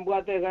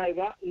embwate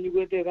gaiga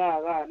nyigwete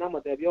gaga na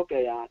matebyo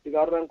ke ya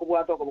tigarura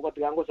nkubwato ko boko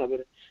tigango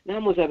sabire na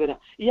musabira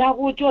ya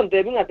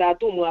guchonte binga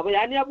tatu mwabo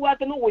yani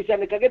abwate no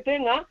wisane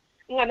kagetenga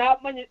ngana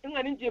manyi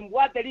ngani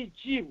njembwate li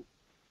chibu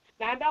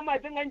nanda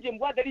maitenga nje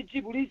mbwata li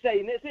chibulisa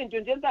ine senjo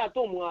njenda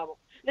atomu abo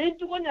na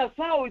intuko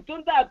nyasao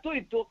itonda ato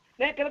ito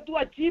na kera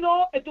tuwa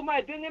chiro eto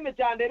maitenga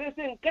emechandere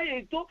senkaye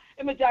ito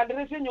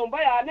emechandere se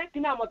nyomba yane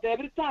kina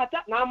matebiri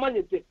tata na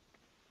amanyete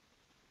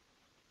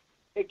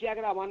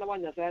ekiagira abana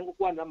banyasayangu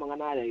kwana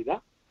mangana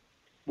yaiga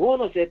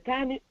bono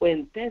setani o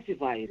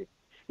intensified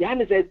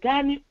yani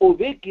setani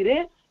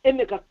obekire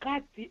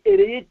emekakati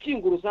ereye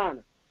chinguru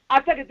sana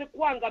atakete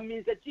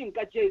kwangamiza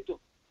chinka cheto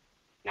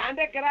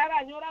nande kerara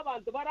anyora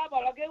abantu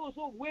barabalage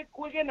uso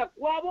kwege na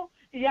kwabo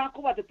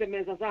yako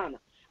batetemeza sana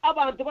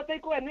abantu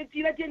bataiko ene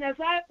tira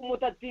chenyasaye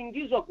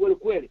mutatingizwa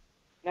kweli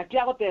na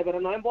kiako tebera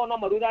no mbona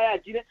marura ya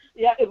jire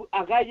ya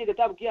agaye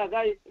getabu kia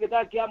agaye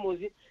getabu kia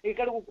mozi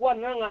ikali kukua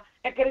nanga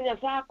ekerenya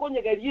saa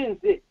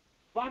konyegaliense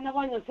bana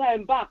banyasaye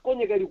mba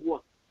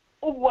konyegaligwa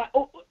ubwa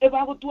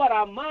ebagutwara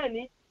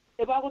amani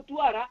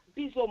ebagutwara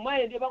peace of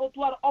mind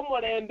ebagutwara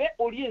omolembe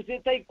oliense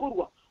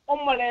taikurwa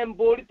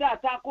omolembo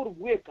olitata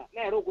kurubweka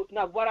nero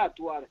na bwara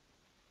atwara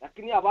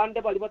lakini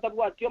abande bali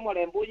batabwatyo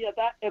omolembo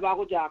yata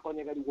ebago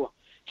jakonyegaligwa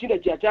kinde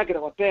kyachakira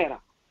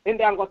gotera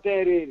ende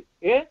angoterere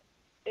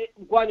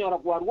kwanyora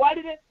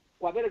kwarwalire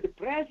kwabere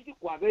depressed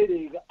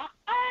kwabere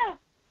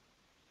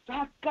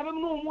sakabe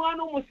mno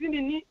omwana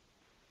omusinini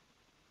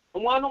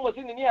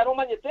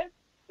yaromanyete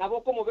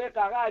nabo ko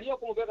mubeka agaliyo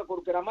ko mubeka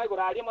kurukera mayi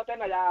goraliyo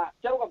matena ya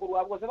charuka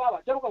kurwabwo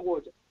sebaba charuka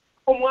gocha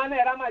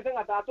omwana era maite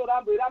ngatato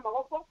rambira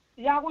amagoko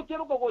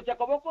yagucheruka gocha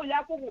kaboko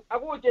yako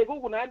agoche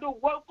gugu nando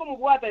ko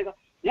mubwata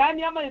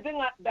yani amanyete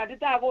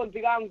ngadita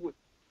agontigangwe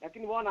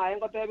lakini bona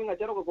ayengo tebinga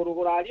charuka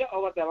kuruguraliyo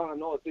obatebanga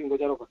no tingo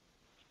charuka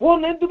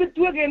bona ndu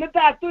bitwege ne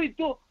tato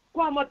ito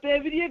kwa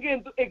matebirie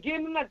gento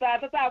egenu na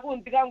tata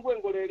tagontigangwe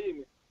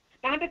ngorerime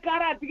nande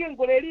karatige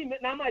ngorerime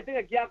na maite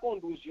ngakya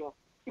kondusyo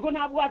iko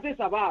nabwate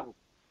sababu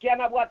kia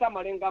nabwata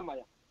malenga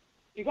maya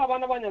iko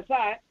abana ba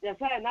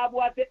Nyasaye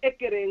nabwate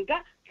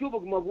ekerenga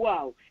ky'obugima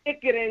bwawe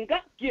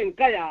ekerenga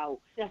ky'enka yawe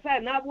Nyasaye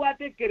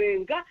nabwate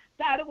ekerenga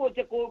tari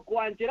goche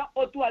kwanjira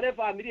otware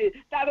family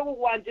tari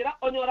kwanjira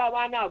onyora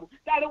abana abo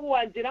tari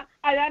kwanjira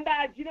ayanda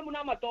agire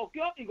muna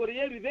matokyo igori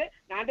yebibe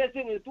nande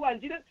singe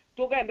twanjire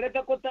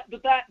tugendrete kota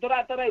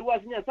turatara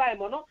iwasi Nyasaye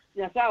mono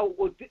Nyasaye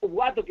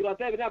ubwato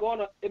kirote bina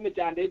bono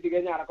emechande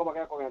itigenya ko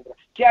bakaya kogendra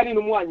kyani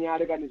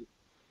numwanyare kaniri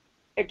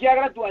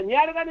ekiagara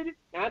tuanyare kaniri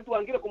na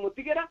tuangire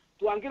kumutigera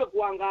tuangire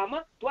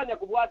kuangama tuanya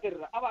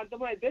kubwaterera abantu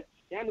maite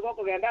yani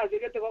koko genda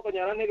azigete koko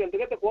nyarane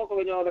gendegete koko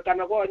gonyore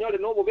kana ko nyore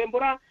no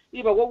bubembura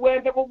iba go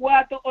gwente ko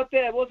bwato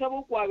otebo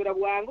sabu kwabira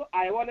bwango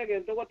ayibone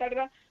gento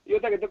gotarira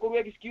yotagete ko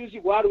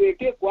excuse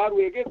kwarweke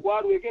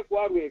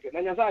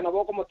na Nyasaye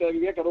naboko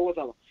motebigeke rogo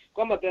saba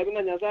ko motebi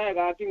na Nyasaye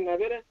gatinga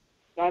bere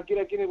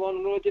kakira kini bono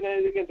no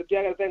chine gento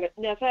kiagara tenga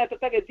Nyasaye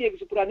tatagete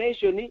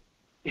explanation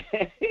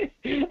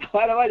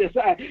para vaya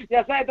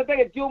Nyasaye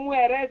tatege tio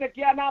muereze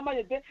kia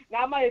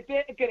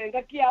namayete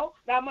kerenga kiao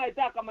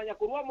namayete akamanya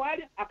kurwa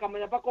mweli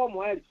akamanya pako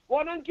mweli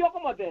wono nkio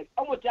komoteli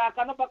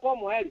omuchaka no pako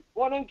mweli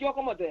wono nkio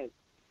komoteli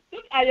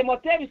aye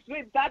moteli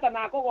street tata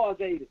nako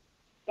gozeire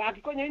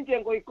kakikonye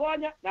njengo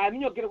ikonya na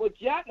minyokire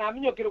gochia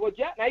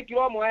na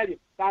ikiro mweli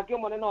kakio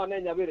monene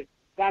onenya bire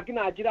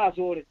kakina achira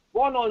asore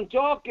wono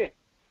nchoke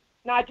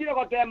na achire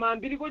gotema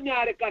mbiri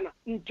kunyarekana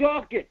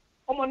nchoke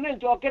omonene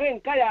nchokere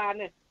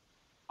nkayane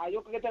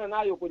ayoka ketana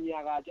nayo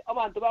kunyagaje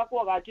abantu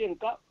bakwa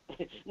gacenka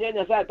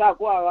nyenya sa ta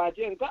kwa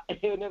gacenka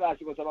ne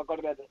basibo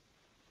sabakorete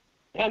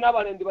yana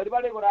barendi bari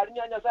gorari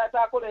nyanya sa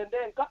ta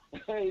kurendenka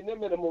ne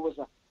mere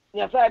mubusa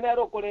Nyasaye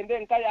nero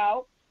kurendenka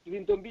yao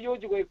ibintu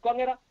mbiyoji ko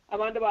ikongera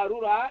abandi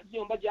barura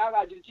nyomba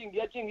jagaje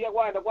cingiya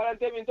kwanda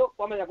kwalante bintu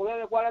kwamanya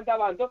kubere kwalante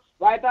abantu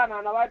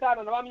baitana na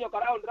baminyoka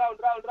round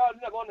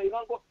na bona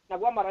igango na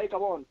kwa maraika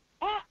bona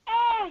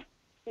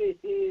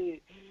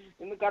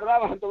karaba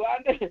abantu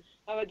bande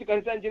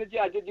abachikanisa njire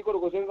cyaje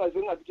gikorogosenga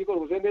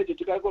cyo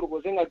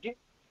chikayikorogosenga ki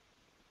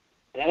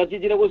yaga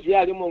chijire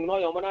gusiyali mu no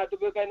yomba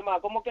natubeka ni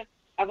makomoke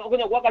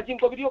akakunya kwa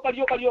chinko video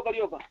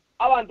kalioka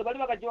abantu bali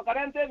bakajiwa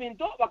karente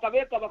binto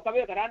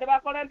bakabeka rande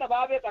bakorenta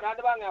babeka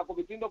rande banga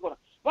kubitindo kora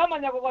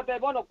bamanya kokote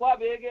bono kwa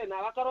bege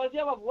na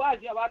bakaroje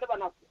bavuaji abande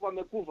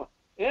bamekufa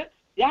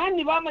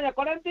yani bamanya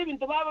korente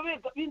bintu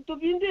bababeka bintu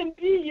binde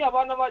mpiya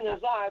abana ba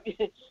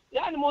Nyasaye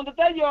yani mondo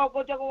tayo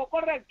ko chako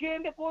korre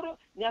kende koro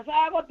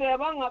Nyasaye ko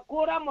tebanga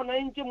kora mona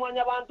inchi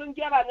mwanya bantu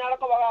nkiara nyala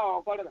ko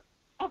bagakorera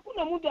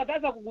hakuna mtu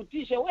ataweza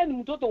kukutisha wewe ni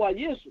mtoto wa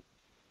Yesu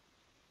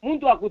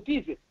mtu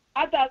akutise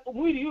hata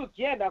mwili yu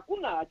kienda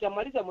hakuna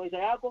achamaliza maisha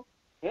yako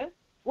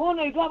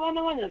wono iko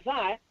abana ba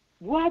Nyasaye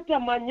bwata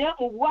manya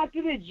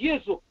ubwatire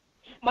Yesu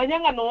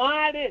manyanga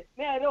noale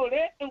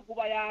nerole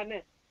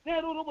enkubayane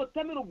nero robo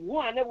tamiro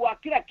bwane bwa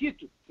kila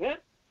kitu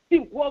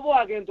tinkuobo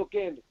agento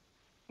kende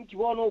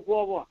nkibono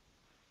ukuobo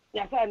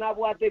Nyasaye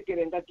nabwate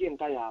kerenga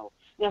kienka yao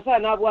Nyasaye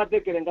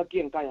nabwate kerenga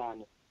kienka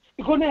yane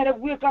ikonere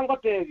bwe kango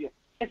tebya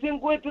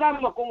esenkwetira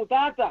makongu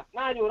tata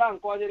nanyo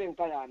rankonyere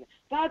enka yane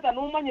tata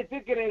numanye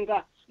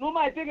tekerenga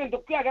numayitege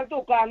ndokuyaga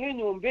tokange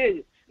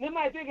nyombeye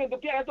nimayitege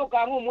ndokuyaga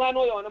tokange umwana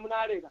oyo na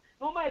munarega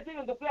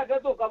numayitege ndokuyaga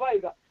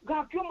tokabayiga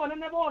gakyo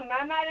monene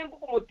bona naye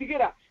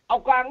nkukumutigera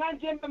akanga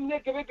njembe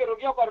mneke bekero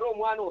gyako ro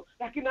mwana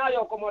lakini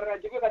ayo komorera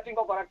jibe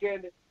katinga kwa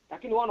kende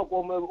lakini wono ko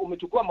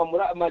umechukua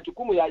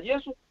majukumu ya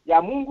Yesu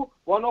ya Mungu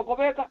wono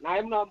kobeka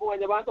naye mnambo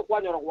wanya bantu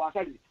kwanyora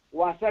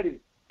wasalire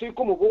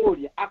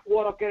tuikumugulya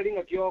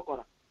akworokelinga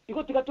kyokora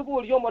iko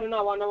tikatubulyo monene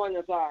abana ba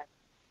Nyasaye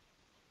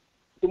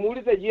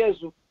tumuulize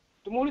Yesu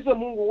tumuulize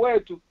Mungu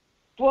wetu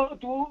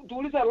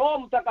tuulize Roho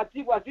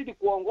Mtakatifu azidi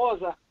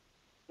kuongoza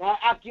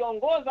na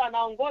akiongoza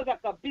anaongoza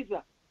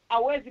kabisa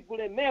hawezi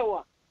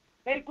kulemewa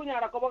kai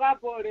kunyara ko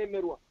bagako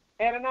lemerwa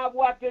era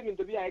nabwate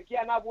bintu bya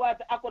ikia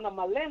nabwate ako na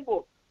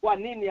malengo kwa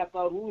nini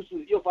akaruhusu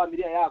hiyo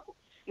familia yako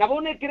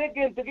nabone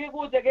kireke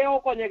ntigikuje geo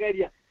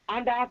konyegeria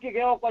anda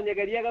akigeo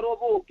konyegeria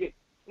garoboke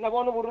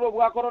nabone bururo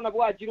bwa corona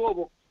bwa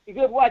chirobo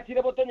ige bwa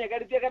chire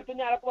botonyegeria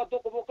gartunyara ko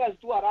batoko boka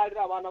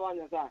stuaralira abana ba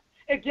Nyasaye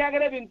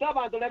ekiagere bintu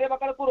abantu lere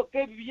bakara kuro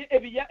kebiye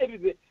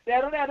ebibe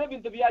rero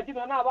bintu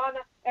byajina n'abana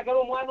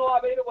ekaro umwana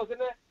wabere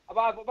gosene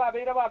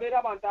babera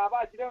abantu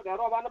abakire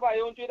rero abana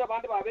bayonjira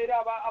abandi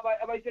babera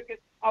abayiseke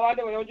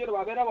abandi bayonjira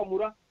babera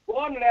bamura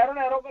bona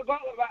rero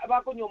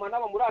bakunyoma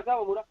n'abamura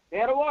asabamura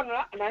rero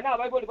bona nana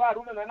abayiboli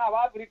baruna nana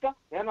abafrika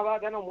nana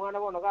badana umwana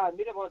bona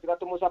gambire bona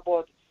tigatumu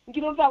support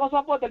ngiro nzako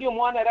support liyo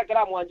mwana era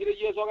kera mwanjire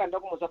Yesu agenda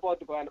ku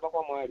support ko yanda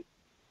bakwa mwali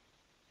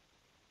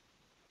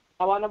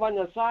abana ba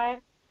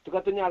Nyasaye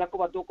tukatunyara ko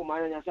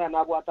batokumanya Nyasaye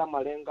nabwata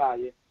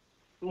malengaye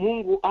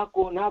Mungu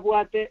ako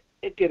nabwate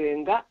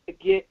ekerenga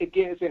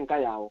eke senka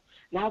yao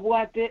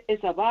nabwate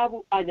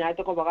esababu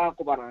anyata ko baga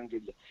ko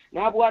barangije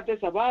nabwate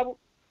sababu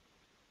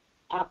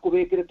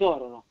akubekire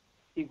tororo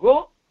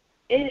igo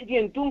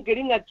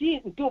gentunkelinga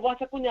ki nto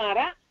basa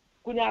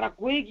kunyara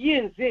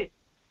kwegiense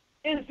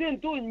ense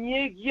nto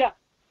nyegia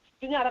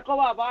tunyara ko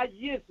baba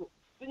Yesu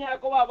tunyara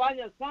ko baba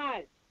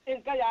Nyasaye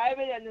enka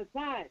yaebe ya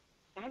Nyasaye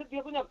handi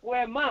pia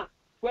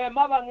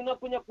kwema bangina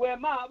kunya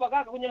kwema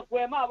bagaka kunya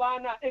kwema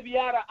abana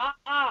ebyara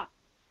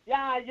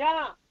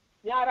ya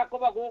nyara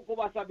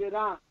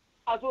kubasabira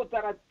aso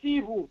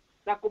taratibu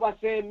na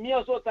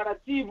kubasemia so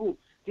taratibu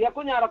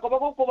tiako nyara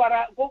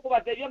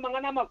kubatebya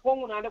mangana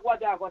makongu nande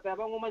kwaja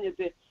kwataba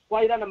ngumanyete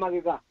kwaira na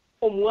magega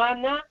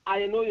omwana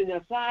ayenoyo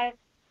nyasaye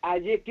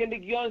aje kendi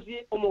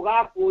gyonsi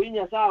omugaku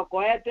inyasa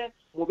koete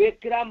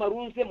mubekira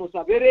marunse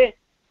musabere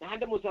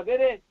nande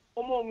musabere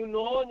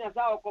omongino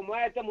nyasa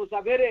komoete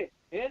musabere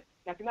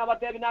lakini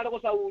abatebi nale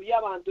kusaulia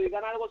abantu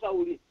ikanale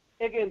kusauli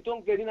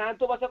egentonkeri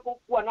nanto basa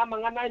kuwa na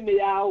mangana ime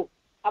yao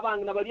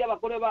abangina bali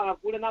abakole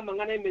bakule na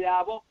mangana ime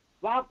yabo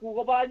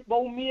bakugo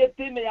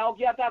baumiete ime yao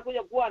kiata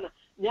kuya kuana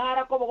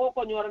nyara ko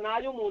bokonyora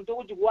nayo umuntu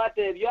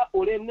kugwatebya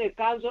uremne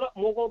kanzoro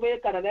mugo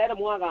bekana nere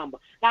mwagamba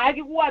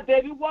naiki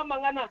kuwatebya kwa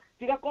mangana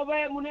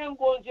tikakobe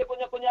munengonje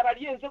konyara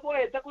liense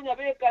boete kunya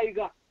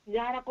bekaiga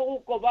nyara ko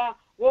gukoba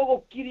wogo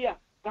kiria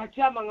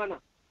kacha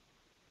mangana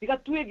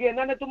tikatwige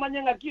nane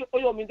tumanyanga ki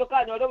oyo minto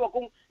kanyore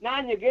boku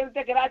nanye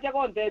gente keracha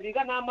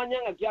kontebiga na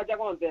manyanga kiacha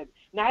kontebi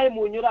nae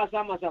munyura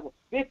sama sabo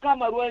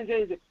bekama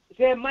ruenzenze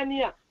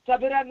semania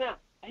sabirana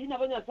aina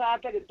banya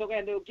saata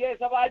kitokende ukie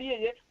sabali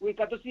yeye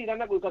wikatosira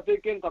na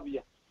wikatoiken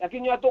kabia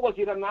lakini yatoko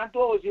sira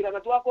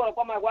na twakora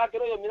kwa magwa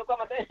kero yo mino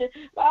kama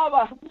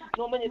baba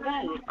no manye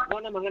naye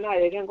bona mangana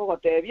yege ngo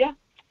kotebia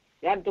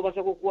yani to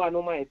basa kuwa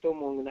no maeto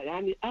mongina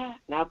yani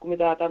na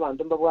kumida ata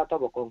bantu mbabwa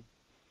taboko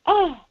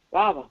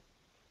baba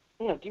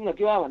kinga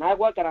kiwa na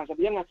kwa karasa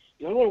byanga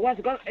yongo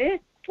kwasika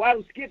kwa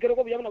usikie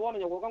keroko byamna bwana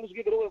nyango kangu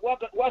usikie keroko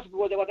kwa siku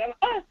kwa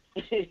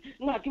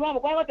tanga kiwa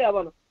kwa wate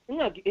abana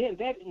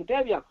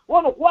ntebya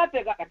wono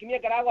kwateka lakini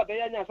karago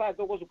teyanya sa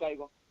to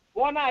kusukaigo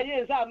wona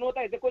yensa no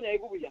ta itekonya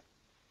igubuya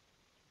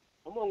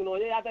omongo no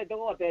yata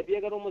iteko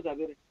tebye kero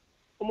musabire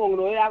omongo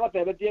no yago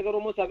tebetie kero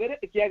musabire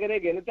ikiagere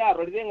gene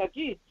taro lirenga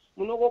ki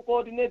muno go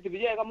coordinate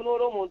byega muno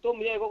ro monto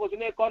myego go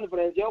tine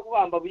conference yo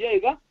kugamba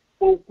byega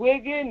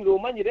okwege ndo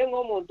manyire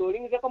ngo monto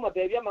ringize ko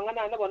matebya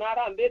mangana na bona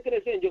arambe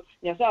tresenjo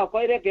nyasa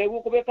ko ire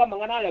kegu kubeka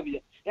mangana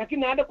yabya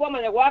lakini ande kwa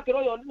manya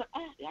gwakiro yonda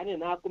yani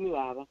na kumi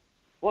baba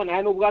bona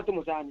eno bwatu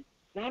musani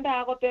nanda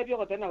ako tebyo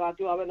ko tena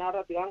gaki wabe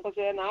nara tiganko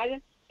se naye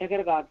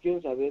ekere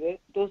gaki sabere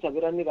to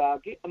sabira ni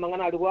gaki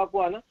mangana ali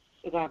gwakwana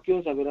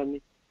gaki sabira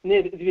ni ne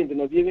ibintu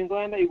na bye bingo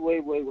enda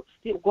ibo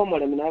ti ko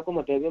mole mina ko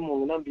matebye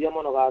mu nambya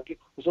mono gaki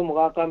usomo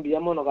gakambya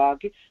mono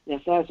gaki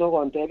nyasa so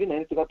ko ntebye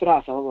na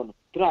tigaturasa bono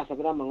turasa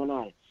bira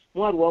mangana aye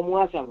mwaru wa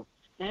mwasaba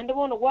nande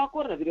bono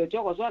gwakora biro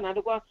choko so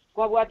nande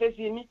kwa bwate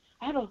simi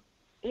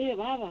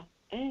baba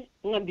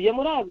ngambye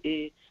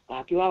murabe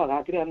gaki baba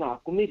gakira na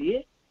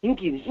kumirie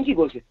inki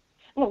gose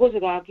ngose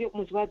gaki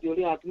musibati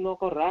oli atino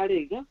ko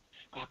raliga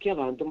gaki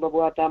abantu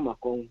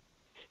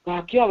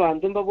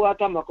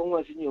mbabwata makongo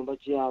asinyomba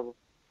cyabo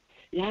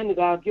yani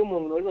gaki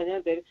umuntu oli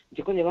manyante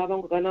ndikonye baba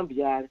ngo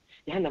kanambyale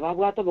yani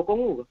babwata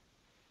bokonguga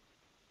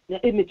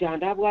na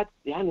imichanda bwata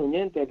yani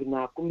unyente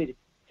binakumiri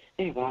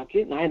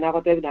gaki naye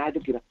nakotebi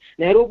naadukira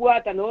nero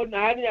bwata no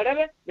nani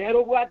nyarebe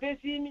nero bwata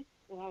simi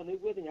no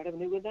gwete nyarebe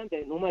no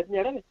gwete no ma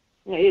nyarebe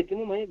ngayeti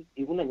mu maye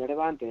iguna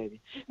nyarebe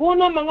antebi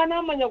bona mangana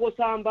amanya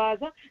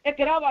gusambaza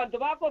ekera abantu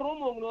bako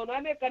rumo ngono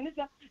nane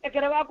kanisa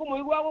ekera bako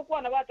muigwa ko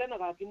kwana batena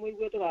gaki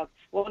muigwete gaki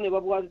bone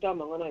babwata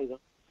mangana iga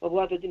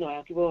babwata jina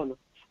yakibona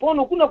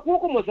bono kuna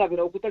kuko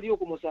musabira ukutaliyo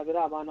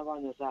kumusabira abana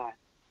banyasaya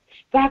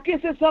gaki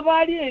se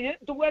sabali ye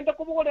tugwenda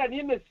kubugora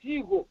ni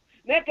mesigo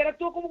nekere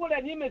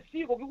tukubugora ni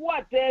mesigo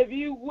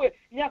bigwatebiwe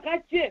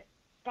nyakache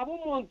kabo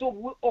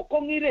muntu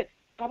okongire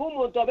kabo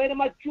muntu abere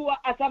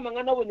machua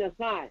asamangana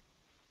bonyasaya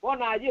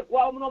bona aje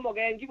kwa muno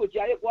mogengi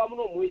buchaye kwa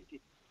muno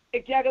mwiti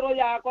ekiagero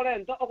ya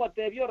korento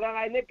okotebyo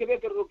rangaine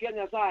kebekero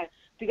kyanyasaya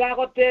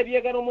tigago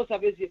tebye gero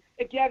musabesi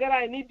ekiagera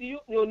I need you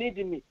you need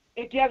me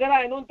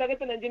ekiagera ino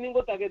ntagete na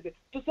njiningo tagete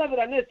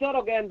tusabira ne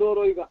soro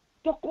gendoro iga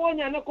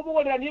tokonya ne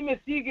kubugorera ni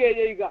mesige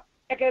yeiga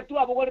eketu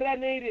abugorera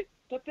neire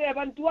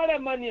toteba ntuale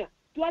mania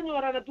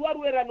twanyora na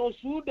twarwera no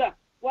suda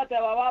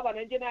wata baba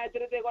na njina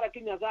eterete gora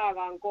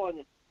kinyasaga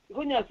ankonya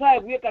ikunya sae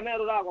bweka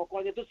nero rago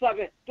konye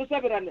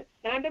tusabirane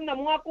nande na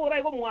mwakura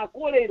iko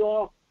mwakure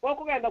iro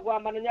kokugenda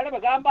kwamba nyarebe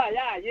gamba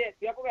yaye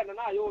yakugenda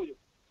nayo uyo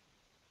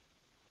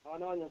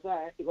abana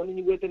sae iko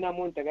ninyigwete na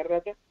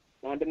montegerete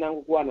nande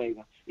nangu kwana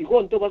iga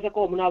iko nto basa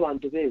ko muna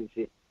abantu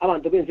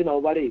bense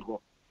nabo bari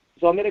iko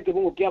somere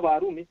kibungu kya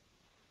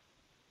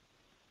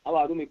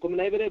Abarumi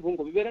 12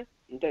 bungo bibere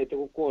ntaite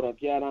gukora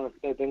byara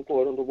ntaite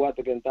nkoro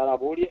ndubwate kentara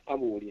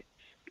abulie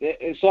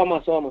soma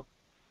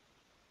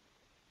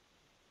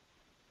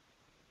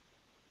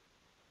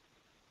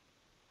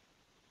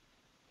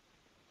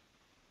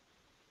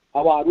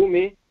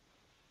Abarumi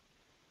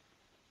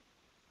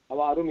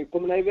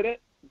 12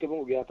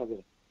 kibungo gya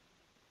kabere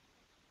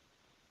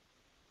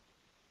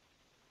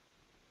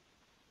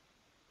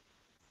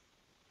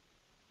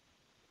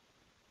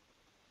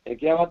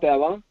ekia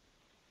bataba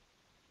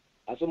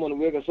asumo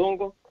nubweke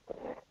songo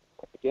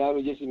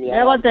kiaro jesi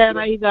miya ego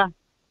tena iga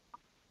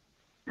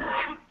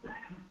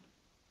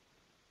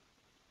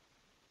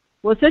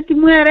Woseti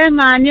mwere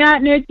ngania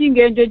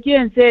nechingenjo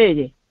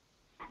chienseye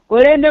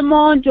korende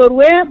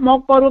monchorwe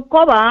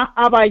mokorukoba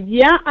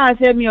abajia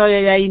ase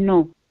mioyo ya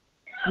ino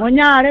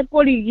munyare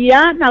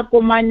koligia na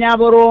kumanya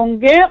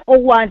boronge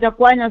ogwanja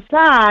kwa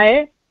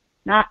Nyasaye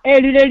na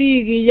elire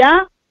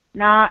ligia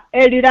na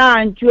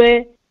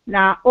eliranchwe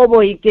na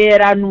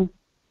oboikeranu.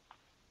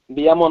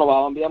 Mbia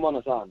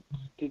mono sana.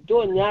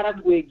 Tito nyara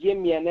kwegie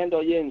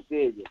mienendo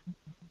yenseje.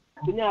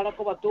 Tunyara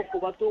ko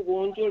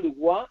batugonjo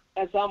ligwa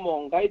asa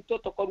mongaito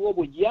tokorwo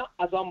bujia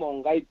asa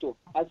mongaito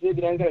ase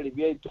birangere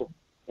libyeito.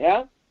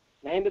 Ya?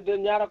 Na ende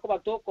tunyara ko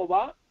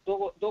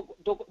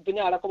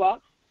tunyara ko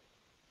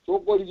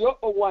tokoryo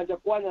ogwanja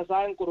kwa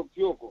Nyasaye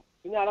nkurukyoko.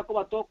 Tunyara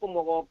ko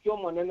mogokyo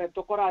monene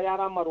tokora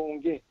yara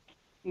marunge.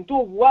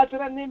 Ntu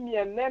bwatira ni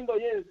mienendo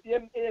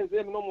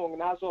yense no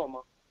mongna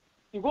asoma.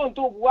 Igo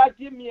ntu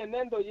bwati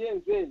mienendo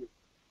yense.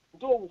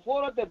 Ntu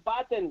follow the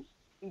patterns.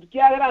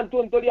 Nkiagera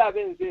ntu ntori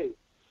abense.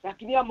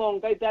 Lakini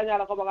amonga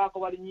itanyara ko bagako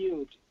bali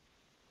nyuti.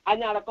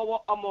 Anyara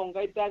ko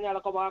amonga itanyara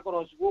ko bagako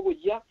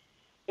rosubugujya.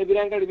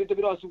 Ebirangari bitu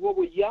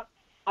birosubugujya.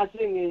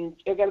 Asinge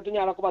egera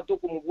tunyara ko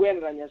batuku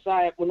mugwenera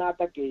Nyasaye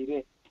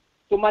kunatakeire.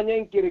 Tumanye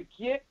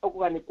nkirikie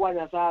okugani kwa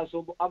Nyasaye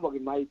sobo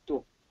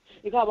abogimaito.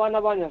 Ika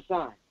abana ba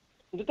Nyasaye.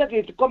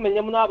 Ndutake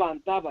tukomenya muna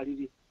abantu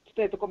abaliri.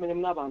 Tutete tukomenya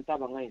muna abantu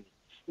abangaini.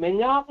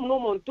 Menya muno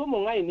muntu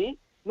mungaini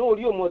no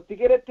uri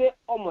omotigerete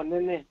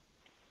omonene.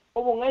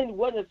 Obungaini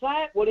bwa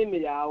Nyasaye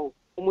buri yawo.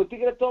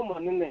 Omotigerete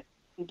omonene.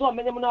 Ntu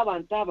amenya muna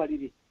abantu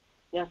abaliri.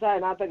 Nyasaye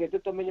natagete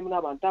tumenye muna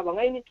abantu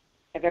abangaini.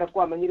 Ekera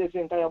kwa manyire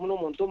senka ya muno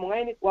muntu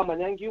mungaini kwa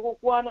manyangi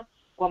ukukwana,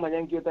 kwa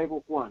manyangi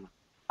utayikukwana.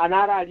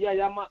 Anara alia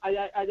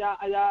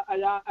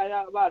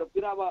aya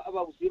barukira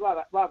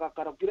abagusiba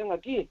bakakarukira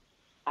ngaki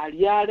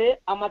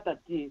aliare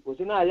amatati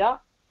gosena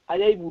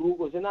aya iburu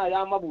gosena aya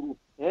amaburu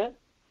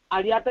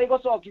aliata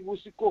igosoki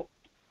gusiko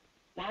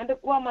nande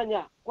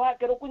kwamanya kwa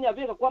kero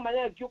kunyabeka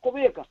kwamanya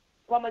cyukobeka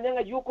kwamanya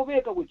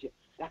yukobeka guche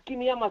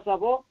lakini ya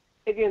masabo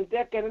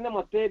egente kerene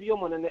motebyo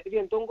monene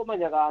egento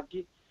ngomanya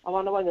gaki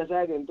abana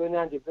banyasaye egento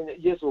nyanje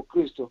Yesu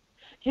Kristo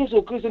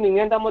ni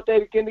ngenda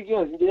motebi kendi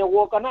gyonzi ngiye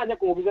woka nanya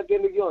kumubisa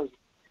kendi gyonzi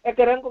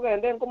ekerenko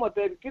gende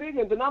nkomotebi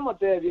kirige ndo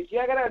namotebi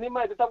kiagera ni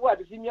mai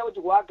tatabwati simya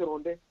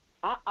uchikwakeronde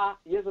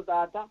Yesu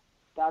tata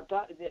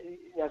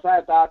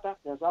Nyasaye tata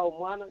Nyasaye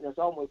umwana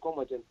Nyasaye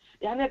moikomo tena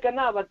yani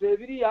kana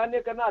batebiri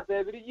yani kana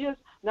tebiri Yesu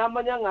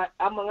namanyanga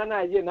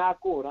amangana ye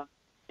nakora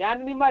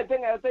yani ni mai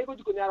tenga yataiko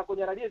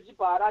kunyara Yesu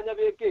paranya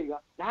bekega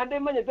nande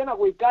manye tena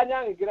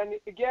kuikanya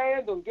ngirani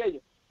igendo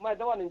ngeyo mai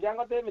tawana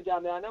njanga teme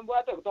cyane yani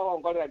mbwate kutoka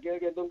ngorera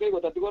gendo ngeyo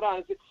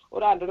tatikoransi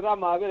orandira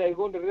mabere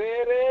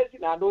igondere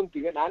na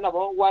ndontige na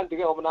nabo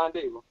wandige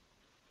obunande igo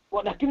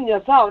lakini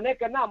Nyasaye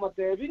neka na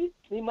matebiri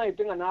ni mai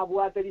tenga na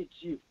bwate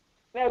lichief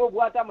nero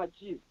bwata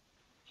machief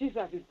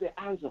Jesus is the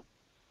answer.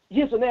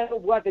 Yesu nero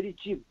bwate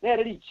lichief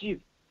nero lichief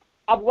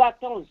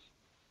abwatons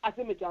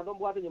aseme cyando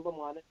bwate nyumba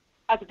mwane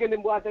asikende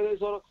bwate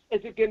soro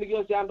esikende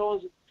gyose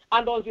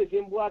andonzi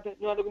simbwate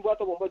nywando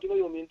kimbwate bomba kino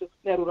yominto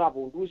nero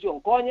rabundusi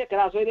onkonye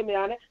keraso ire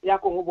meyane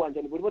yako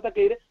ngobwanje ni buri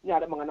botakeire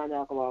nyare mangana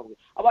nyako bagwe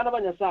abana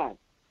banyasaye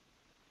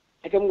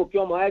ekemu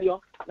kyo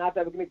maelio na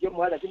ata bikine kyo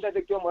maelio kinta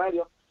kyo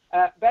maelio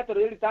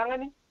Petro yeli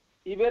tangani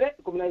ibere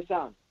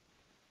 15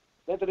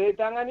 Petro yeli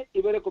tangani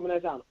ibere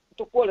 15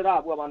 tukolera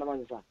abo abana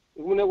banyasaye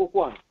igumune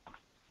gukwana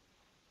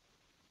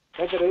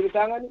Petro yeli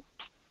tangani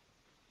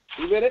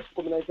ibere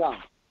 15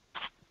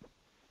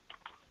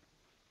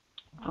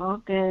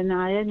 Okay,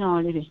 naye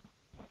nyolire.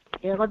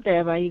 Ego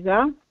teba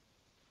iga.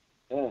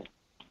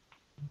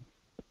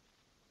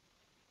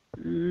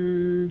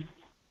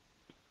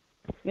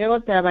 Ego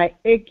teba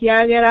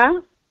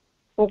ekiagera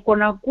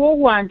okona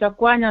kuogwanja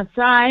kwa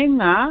Nyasaye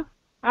nga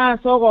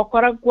aso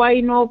gokora kwa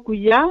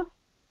inokuya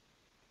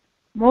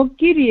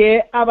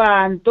mokirie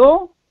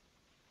abantu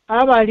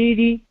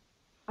abaliri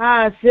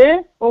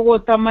ase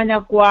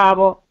ogotamanya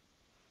kwabo.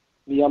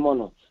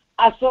 Biamono.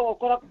 Aso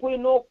gokora kwa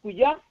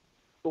inokuya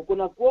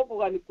ukuna kuoko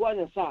gani kwa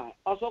Nyasaye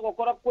aso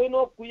gokora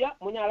kwino kuya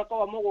munyara ko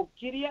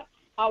bamugokiria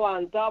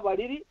abantu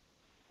abaliri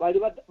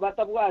bali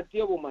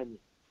batabwatiye bumanyi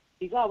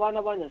iga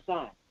abana ba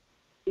Nyasaye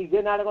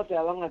ige nare ko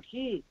tabanga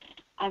ki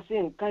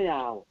asenka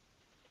yawo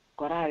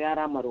kora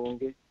yara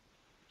marunge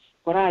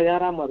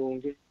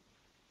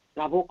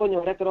naboko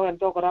nyore tro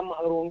ento kora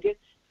marunge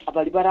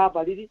abali bara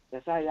abaliri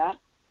Nyasaye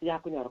ya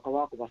kunyara ko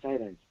bako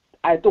basairani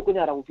ay to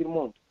kunyara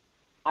kufirmonto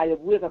ay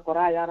buye ka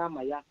kora yara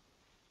maya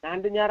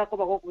nande nyara ko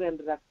bako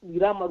kugendera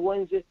irama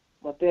ruanje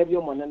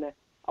matebyo monene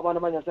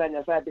abana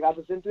Nyasaye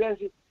tigaso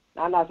sentuensi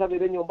na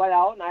asabire nyumba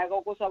yao na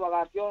ego kusaba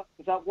gatyo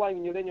nsakwa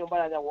nyure nyumba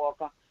ya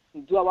NYAGWOKA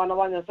ntu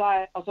abana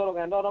Nyasaye asoro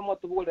genda ro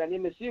motubugura ni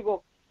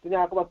mesigo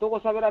tunyara ko batugo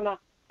sabirana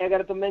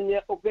egere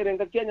tumenye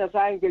okwerenga kya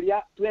Nyasaye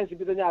ngeria twensi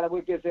bito nyara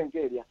gwekese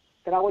nkeria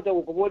karago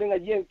cyo kuboringa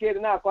yenkeri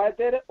na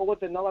kwaetere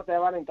ogote no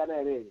batayabana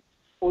nkanere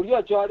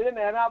Uriyo chorire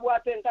na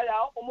nabwate nka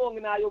yao omongi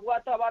nayo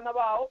bwata abana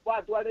bao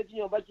batwale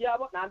chinyomba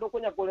cyabo nando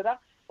kunyakolera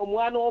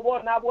omwana obo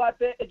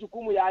nabwate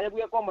ejukumu yaye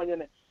bwe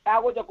komanyene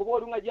agoja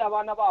kubori unga ji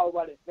abana bao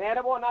bale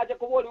nere bona aje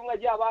kubori unga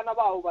ji abana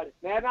bao bale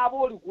nere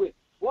nabori kwe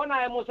bona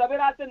aye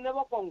musabira ate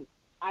nebo kongu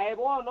aye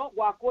bono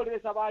gwakolere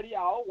sabari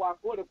yao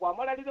gwakole kwa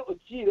mararire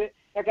ochire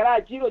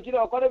ekara chiro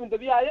chiro okore bintu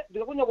byaye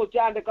bikunya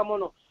gocyande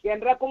kamono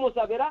gendera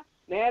kumusabira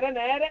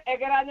nere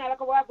egeranya ala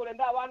ko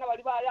bakulenda abana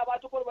bali baya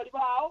abachukuru bali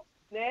bao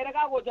nere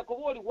kagocha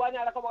kubuli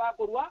gwanya ala ko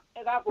bakurwa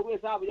egakurwa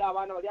esabu ya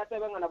abana bali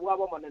atebengana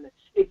bwabo manene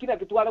ikira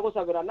kitwale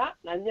kusabirana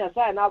na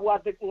Nyasaye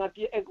nabwate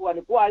ngati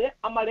ekwani kwaye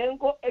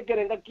amalengo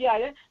egerenga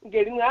kiaye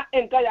ngeringa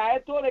enka yae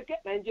toleke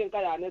na nje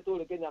enka yae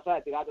toleke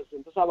Nyasaye tigato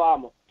sinto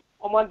sabamo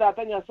omwanda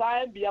ata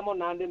Nyasaye mbiyamo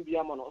nande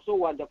mbiyamo no so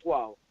wanja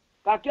kwao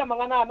kakia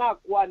mangana na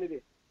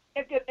kwanire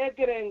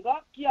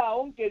ekerenga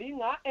kiao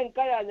nkeringa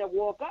enka ya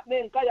nyagwoka ne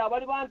enka ya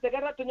bali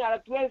bantegera tunyara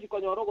twenzi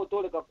konyoro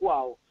gotoleka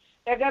kwao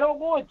egero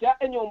gocha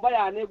enyumba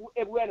yane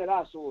egwene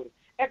rasure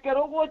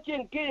ekero gocha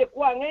nkeye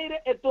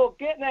kwangeire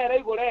etoke na era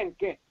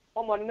igorenke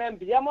omonene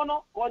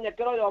mbiyamono konye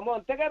kero yo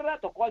montegera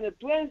tokonye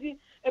twenzi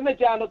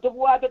emechano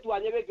tubwate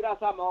twanyebe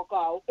grasa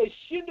maokao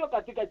eshindo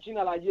katika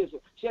jina la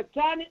Yesu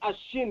shetani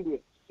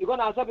ashindwe iko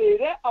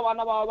nasabire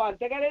abana baba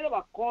bantegerere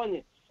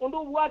bakonye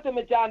undu bwate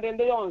mechande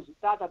ndo yonzi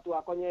tata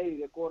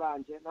twakonyeire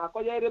koranje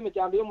nakonyeire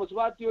mechando yo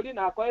musubati uri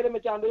nakonyeire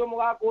mechando yo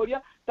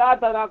mugakoria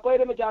tata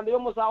nakonyeire mechando yo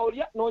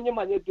musauria nonye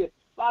manyete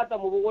bata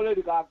mubugole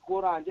lika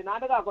koranje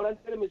nande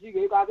gakolantere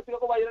misige ikagitiko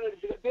ko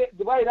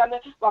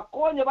bayirane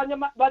bakonye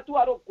banyama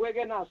batwaro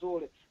kwege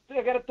nasore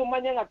tegere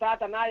tumanye nga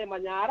tata naye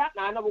manyara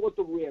nana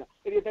bugotubwera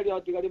irite lyo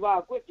tigari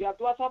bakwe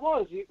yatwa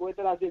sabonzi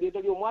kwetera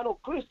irite lyo mwana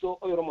Kristo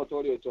oyoro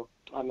motori ocho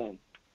amen.